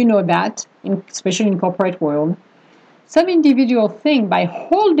you know that, especially in corporate world, some individual think by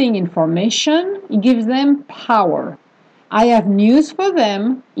holding information, it gives them power. I have news for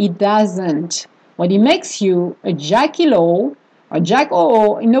them, it doesn't. What it makes you a Jackilo or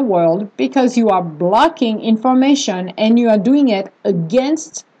Jack-O-O in the world because you are blocking information and you are doing it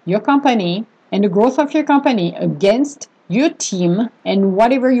against your company and the growth of your company, against your team, and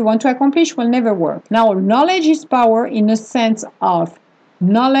whatever you want to accomplish will never work. Now, knowledge is power in the sense of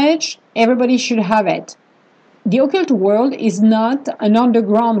knowledge, everybody should have it. The occult world is not an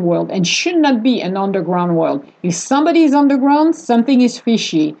underground world and should not be an underground world. If somebody is underground, something is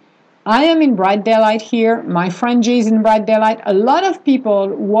fishy. I am in bright daylight here. My friend Jay is in bright daylight. A lot of people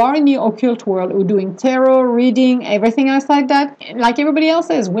who are in the occult world who are doing tarot, reading, everything else like that, like everybody else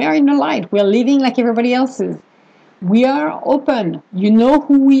is. We are in the light. We are living like everybody else is. We are open. You know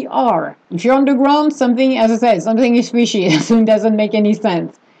who we are. If you're underground, something, as I said, something is fishy. Something doesn't make any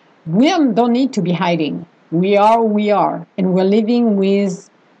sense. We don't need to be hiding. We are who we are, and we're living with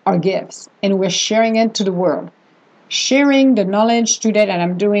our gifts, and we're sharing it to the world. Sharing the knowledge today that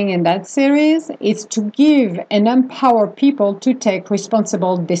I'm doing in that series is to give and empower people to take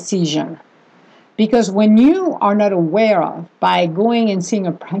responsible decision. Because when you are not aware of, by going and seeing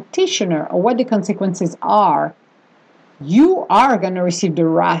a practitioner or what the consequences are, you are going to receive the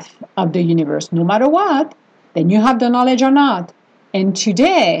wrath of the universe no matter what. Then you have the knowledge or not. And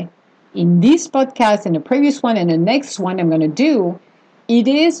today, in this podcast and the previous one and the next one I'm going to do, it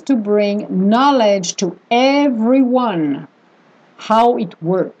is to bring knowledge to everyone how it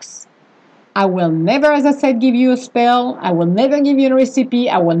works. I will never, as I said, give you a spell. I will never give you a recipe.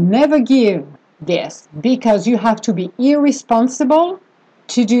 I will never give this because you have to be irresponsible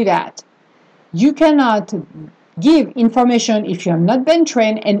to do that. You cannot give information if you have not been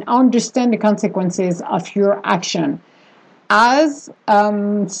trained and understand the consequences of your action. As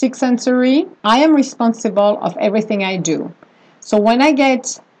sixth sensory, I am responsible of everything I do. So when I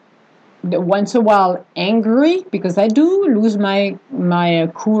get once in a while angry, because I do lose my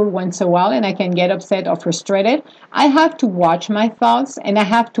cool once in a while and I can get upset or frustrated, I have to watch my thoughts and I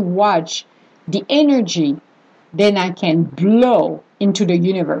have to watch the energy then I can blow into the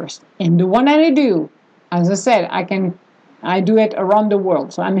universe. And the one that I do, as I said, I do it around the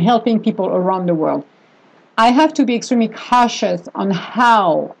world. So I'm helping people around the world. I have to be extremely cautious on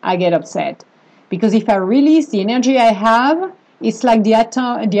how I get upset. Because if I release the energy I have, it's like the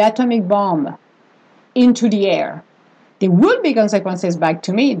atomic bomb into the air. There will be consequences back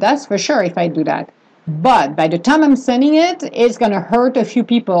to me, that's for sure, if I do that. But by the time I'm sending it, it's going to hurt a few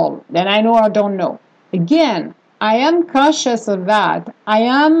people that I know or don't know. Again, I am cautious of that. I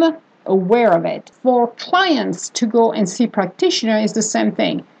am aware of it. For clients to go and see practitioner is the same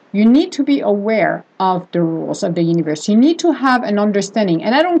thing. You need to be aware of the rules of the universe. You need to have an understanding.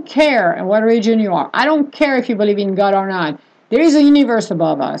 And I don't care in what religion you are. I don't care if you believe in God or not. There is a universe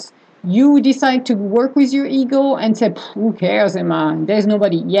above us. You decide to work with your ego and say, who cares, Emma? There's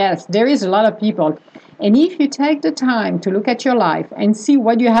nobody. Yes, there is a lot of people. And if you take the time to look at your life and see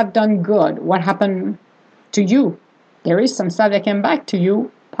what you have done good, what happened to you, there is some stuff that came back to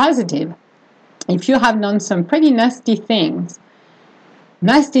you positive. If you have done some pretty nasty thing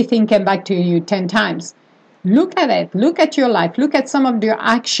came back to you 10 times. Look at it. Look at your life. Look at some of your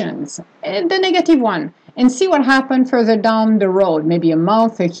actions, and the negative one, and see what happened further down the road. Maybe a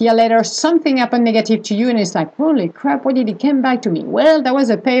month, a year later, something happened negative to you, and it's like, holy crap, what did it come back to me? Well, that was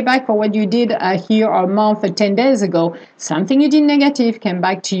a payback for what you did a year or a month or 10 days ago. Something you did negative came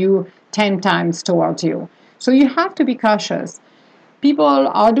back to you 10 times towards you. So you have to be cautious. People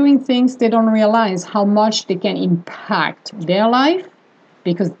are doing things they don't realize how much they can impact their life,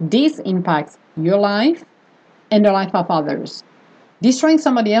 because this impacts your life and the life of others. Destroying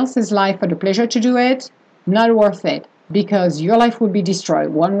somebody else's life for the pleasure to do it, not worth it, because your life will be destroyed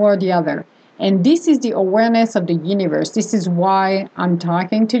one way or the other. And this is the awareness of the universe. This is why I'm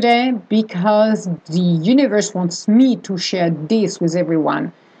talking today, because the universe wants me to share this with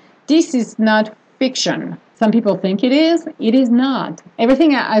everyone. This is not fiction. Some people think it is. It is not.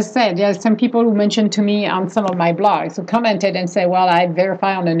 Everything I said, there are some people who mentioned to me on some of my blogs who commented and say, well, I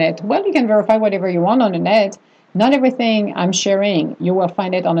verify on the net. Well, you can verify whatever you want on the net. Not everything I'm sharing, you will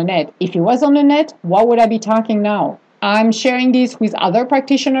find it on the net. If it was on the net, what would I be talking now? I'm sharing this with other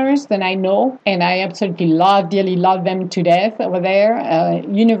practitioners that I know, and I absolutely dearly love them to death over there.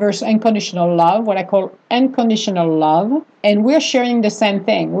 Universe unconditional love, what I call unconditional love. And we're sharing the same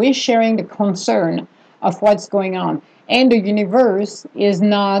thing. We're sharing the concern of what's going on. And the universe is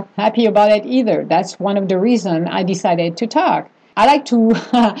not happy about it either. That's one of the reasons I decided to talk. I like to,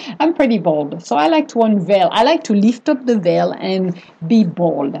 I'm pretty bold, so I like to unveil. I like to lift up the veil and be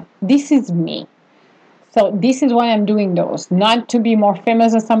bold. This is me. So this is why I'm doing those. Not to be more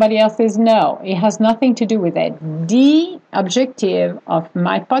famous than somebody else's. No, it has nothing to do with it. The objective of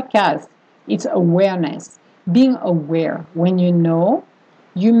my podcast is awareness. Being aware. When you know,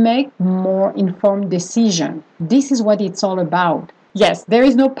 you make more informed decision. This is what it's all about. Yes, there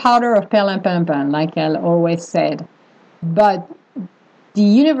is no powder of perlimpinpin, like I always said. But the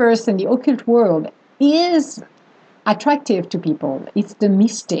universe and the occult world is attractive to people. It's the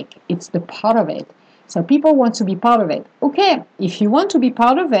mystic. It's the part of it. So people want to be part of it. Okay, if you want to be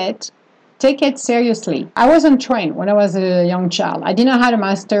part of it, take it seriously. I wasn't trained when I was a young child. I didn't know how to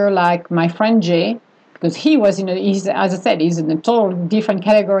master like my friend Jay, because he was as I said, he's in a total different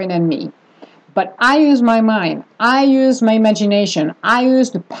category than me. But I use my mind. I use my imagination. I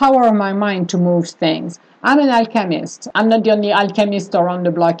use the power of my mind to move things. I'm an alchemist. I'm not the only alchemist around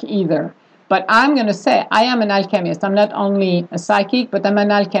the block either. But I'm going to say I am an alchemist. I'm not only a psychic, but I'm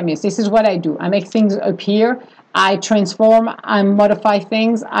an alchemist. This is what I do. I make things appear. I transform. I modify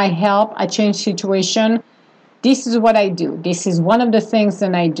things. I help. I change situation. This is what I do. This is one of the things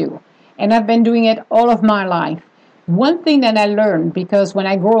that I do. And I've been doing it all of my life. One thing that I learned, because when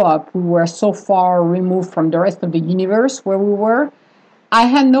I grew up, we were so far removed from the rest of the universe where we were, I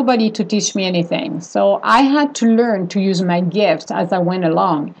had nobody to teach me anything. So I had to learn to use my gifts as I went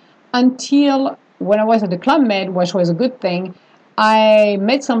along until when I was at the Club Med, which was a good thing. I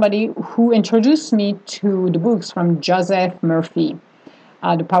met somebody who introduced me to the books from Joseph Murphy,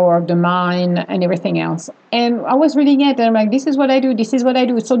 The Power of the Mind, and everything else. And I was reading it, and I'm like, this is what I do, this is what I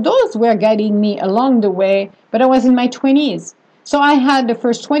do. So those were guiding me along the way, but I was in my 20s. So I had the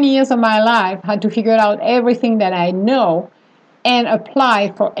first 20 years of my life, had to figure out everything that I know and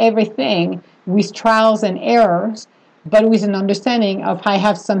apply for everything with trials and errors, but with an understanding of I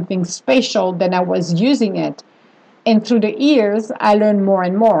have something special, then I was using it. And through the years, I learned more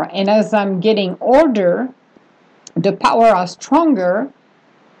and more. And as I'm getting older, the power are stronger,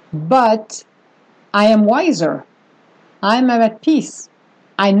 but I am wiser. I'm at peace.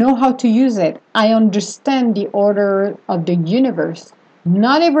 I know how to use it. I understand the order of the universe.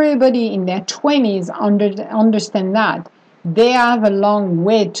 Not everybody in their 20s understand that. They have a long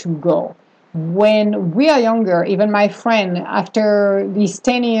way to go. When we are younger, even my friend, after these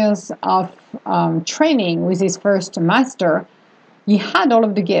 10 years of training with his first master, he had all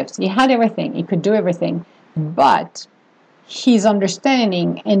of the gifts. He had everything. He could do everything. But his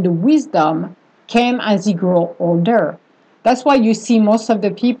understanding and the wisdom came as he grew older. That's why you see most of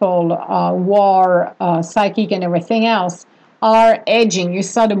the people who are psychic and everything else are aging. You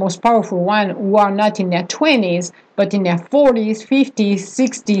saw the most powerful one who are not in their 20s, but in their 40s, 50s,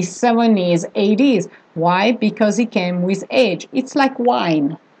 60s, 70s, 80s. Why? Because it came with age. It's like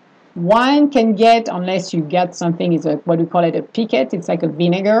wine. Wine can get, unless you get something, is what we call it a piquet. It's like a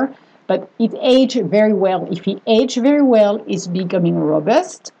vinegar, but it ages very well. If it ages very well, it's becoming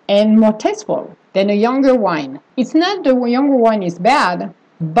robust and more tasteful than a younger wine. It's not the younger wine is bad,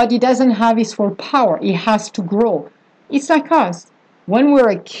 but it doesn't have its full power. It has to grow. It's like us. When we're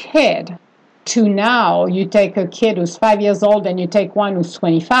a kid to now, you take a kid who's 5 years old and you take one who's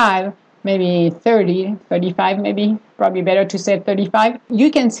 25, maybe 30, 35 maybe, probably better to say 35,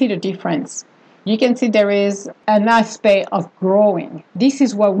 you can see the difference. You can see there is an aspect of growing. This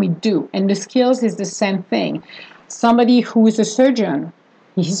is what we do. And the skills is the same thing. Somebody who is a surgeon,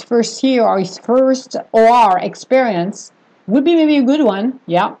 his first year or his first OR experience would be maybe a good one.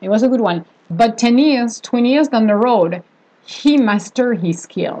 Yeah, it was a good one. But 10 years, 20 years down the road, he mastered his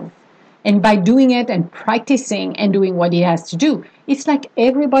skills. And by doing it and practicing and doing what he has to do, it's like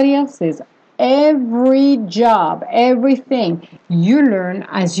everybody else's. Every job, everything, you learn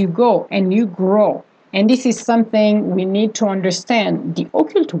as you go and you grow. And this is something we need to understand. The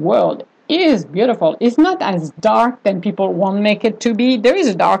occult world is beautiful. It's not as dark than people want to make it to be. There is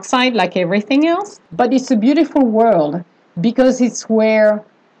a dark side like everything else, but it's a beautiful world because it's where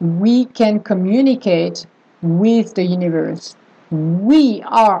we can communicate with the universe. We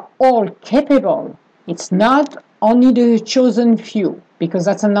are all capable. It's not only the chosen few, because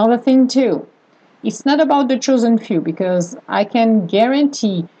that's another thing too. It's not about the chosen few, because I can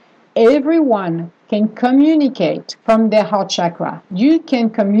guarantee everyone can communicate from their heart chakra. You can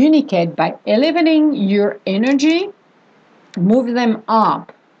communicate by elevating your energy, move them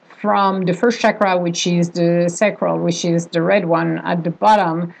up from the first chakra, which is the sacral, which is the red one at the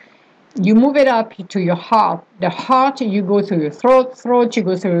bottom. You move it up to your heart. The heart, you go through your throat. Throat, you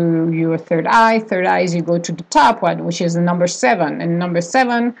go through your third eye. Third eyes, you go to the top one, which is the number 7. And number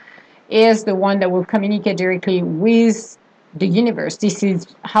 7 is the one that will communicate directly with the universe. This is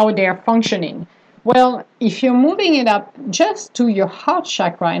how they are functioning. Well, if you're moving it up just to your heart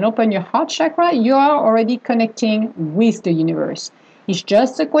chakra and open your heart chakra, you are already connecting with the universe. It's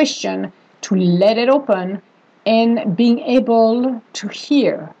just a question to let it open and being able to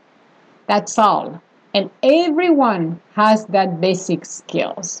hear. That's all. And everyone has that basic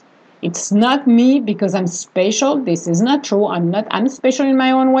skills. It's not me because I'm special. This is not true. I'm special in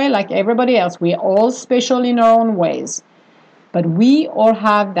my own way like everybody else. We're all special in our own ways. But we all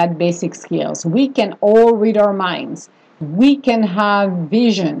have that basic skills. We can all read our minds. We can have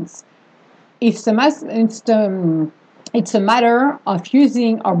visions. It's a matter of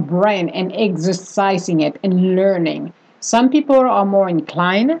using our brain and exercising it and learning. Some people are more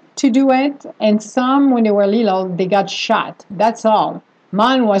inclined to do it, and some, when they were little, they got shot. That's all.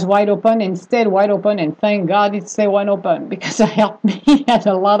 Mine was wide open and stayed wide open, and thank God it stayed wide open because it helped me at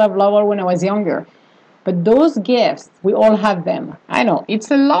a lot of level when I was younger. But those gifts, we all have them. I know, it's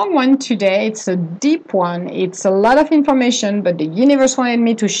a long one today. It's a deep one. It's a lot of information, but the universe wanted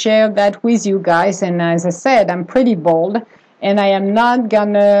me to share that with you guys. And as I said, I'm pretty bold, and I am not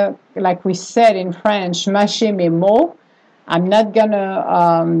gonna, like we said in French, mâcher mes mots. I'm not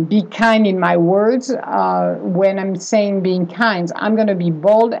gonna be kind in my words when I'm saying being kind. I'm gonna be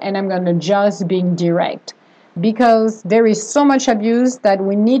bold and I'm gonna just being direct. because there is so much abuse that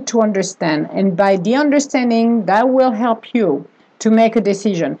we need to understand. And by the understanding, that will help you to make a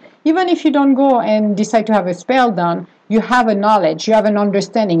decision. Even if you don't go and decide to have a spell done, you have a knowledge, you have an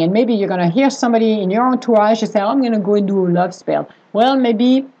understanding, and maybe you're going to hear somebody in your entourage say, oh, I'm going to go and do a love spell. Well,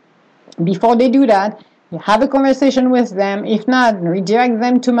 maybe before they do that, you have a conversation with them. If not, redirect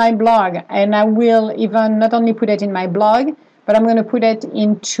them to my blog, and I will even not only put it in my blog, but I'm going to put it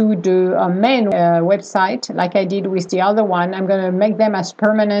into the main website like I did with the other one. I'm going to make them as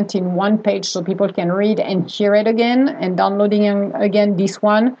permanent in one page so people can read and hear it again, and downloading again this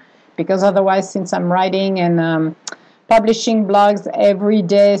one, because otherwise, since I'm writing and publishing blogs every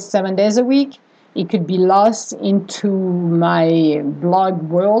day, 7 days a week, it could be lost into my blog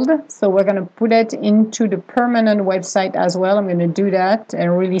world. So we're going to put it into the permanent website as well. I'm going to do that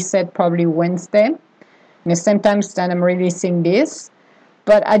and release it probably Wednesday, the same time that I'm releasing this.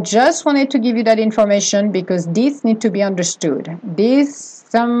 But I just wanted to give you that information because this needs to be understood.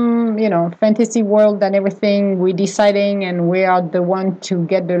 Some fantasy world and everything, we're deciding and we are the one to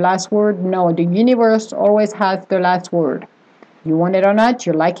get the last word. No, the universe always has the last word. You want it or not,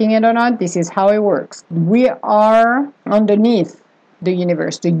 you're liking it or not, this is how it works. We are underneath the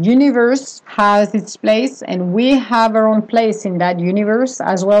universe. The universe has its place, and we have our own place in that universe,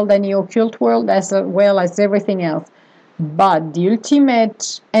 as well as the occult world, as well as everything else. But the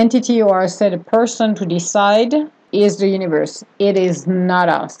ultimate entity, or I said a person to decide, is the universe. It is not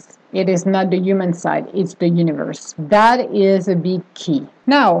us. It is not the human side. It's the universe. That is a big key.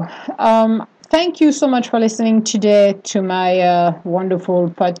 Now, thank you so much for listening today to my wonderful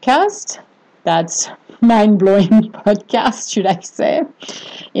podcast. That's mind-blowing podcast, should I say,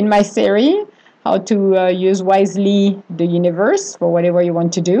 in my series, how to use wisely the universe for whatever you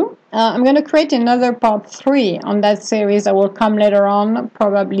want to do. I'm going to create another part 3 on that series that will come later on,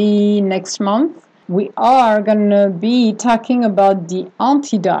 probably next month. We are going to be talking about the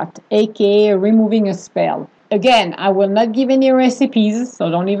antidote, aka removing a spell. Again, I will not give any recipes, so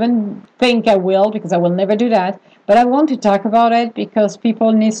don't even think I will, because I will never do that. But I want to talk about it because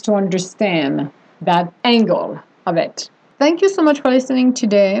people need to understand that angle of it. Thank you so much for listening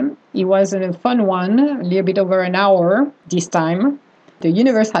today. It was a fun one, a little bit over an hour this time. The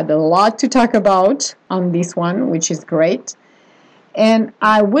universe had a lot to talk about on this one, which is great. And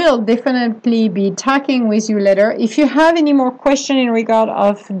I will definitely be talking with you later. If you have any more questions in regard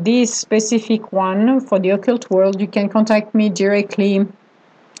of this specific one for the occult world, you can contact me directly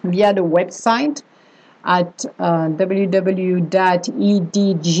via the website at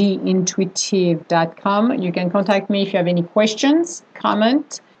www.edgintuitive.com. You can contact me if you have any questions,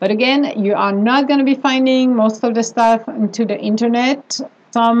 comment. But again, you are not going to be finding most of the stuff into the internet.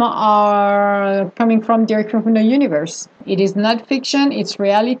 Some are coming directly from the universe. It is not fiction, it's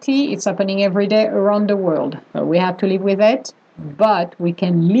reality. It's happening every day around the world. So we have to live with it, but we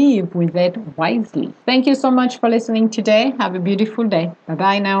can live with it wisely. Thank you so much for listening today. Have a beautiful day.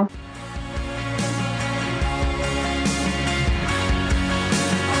 Bye-bye now.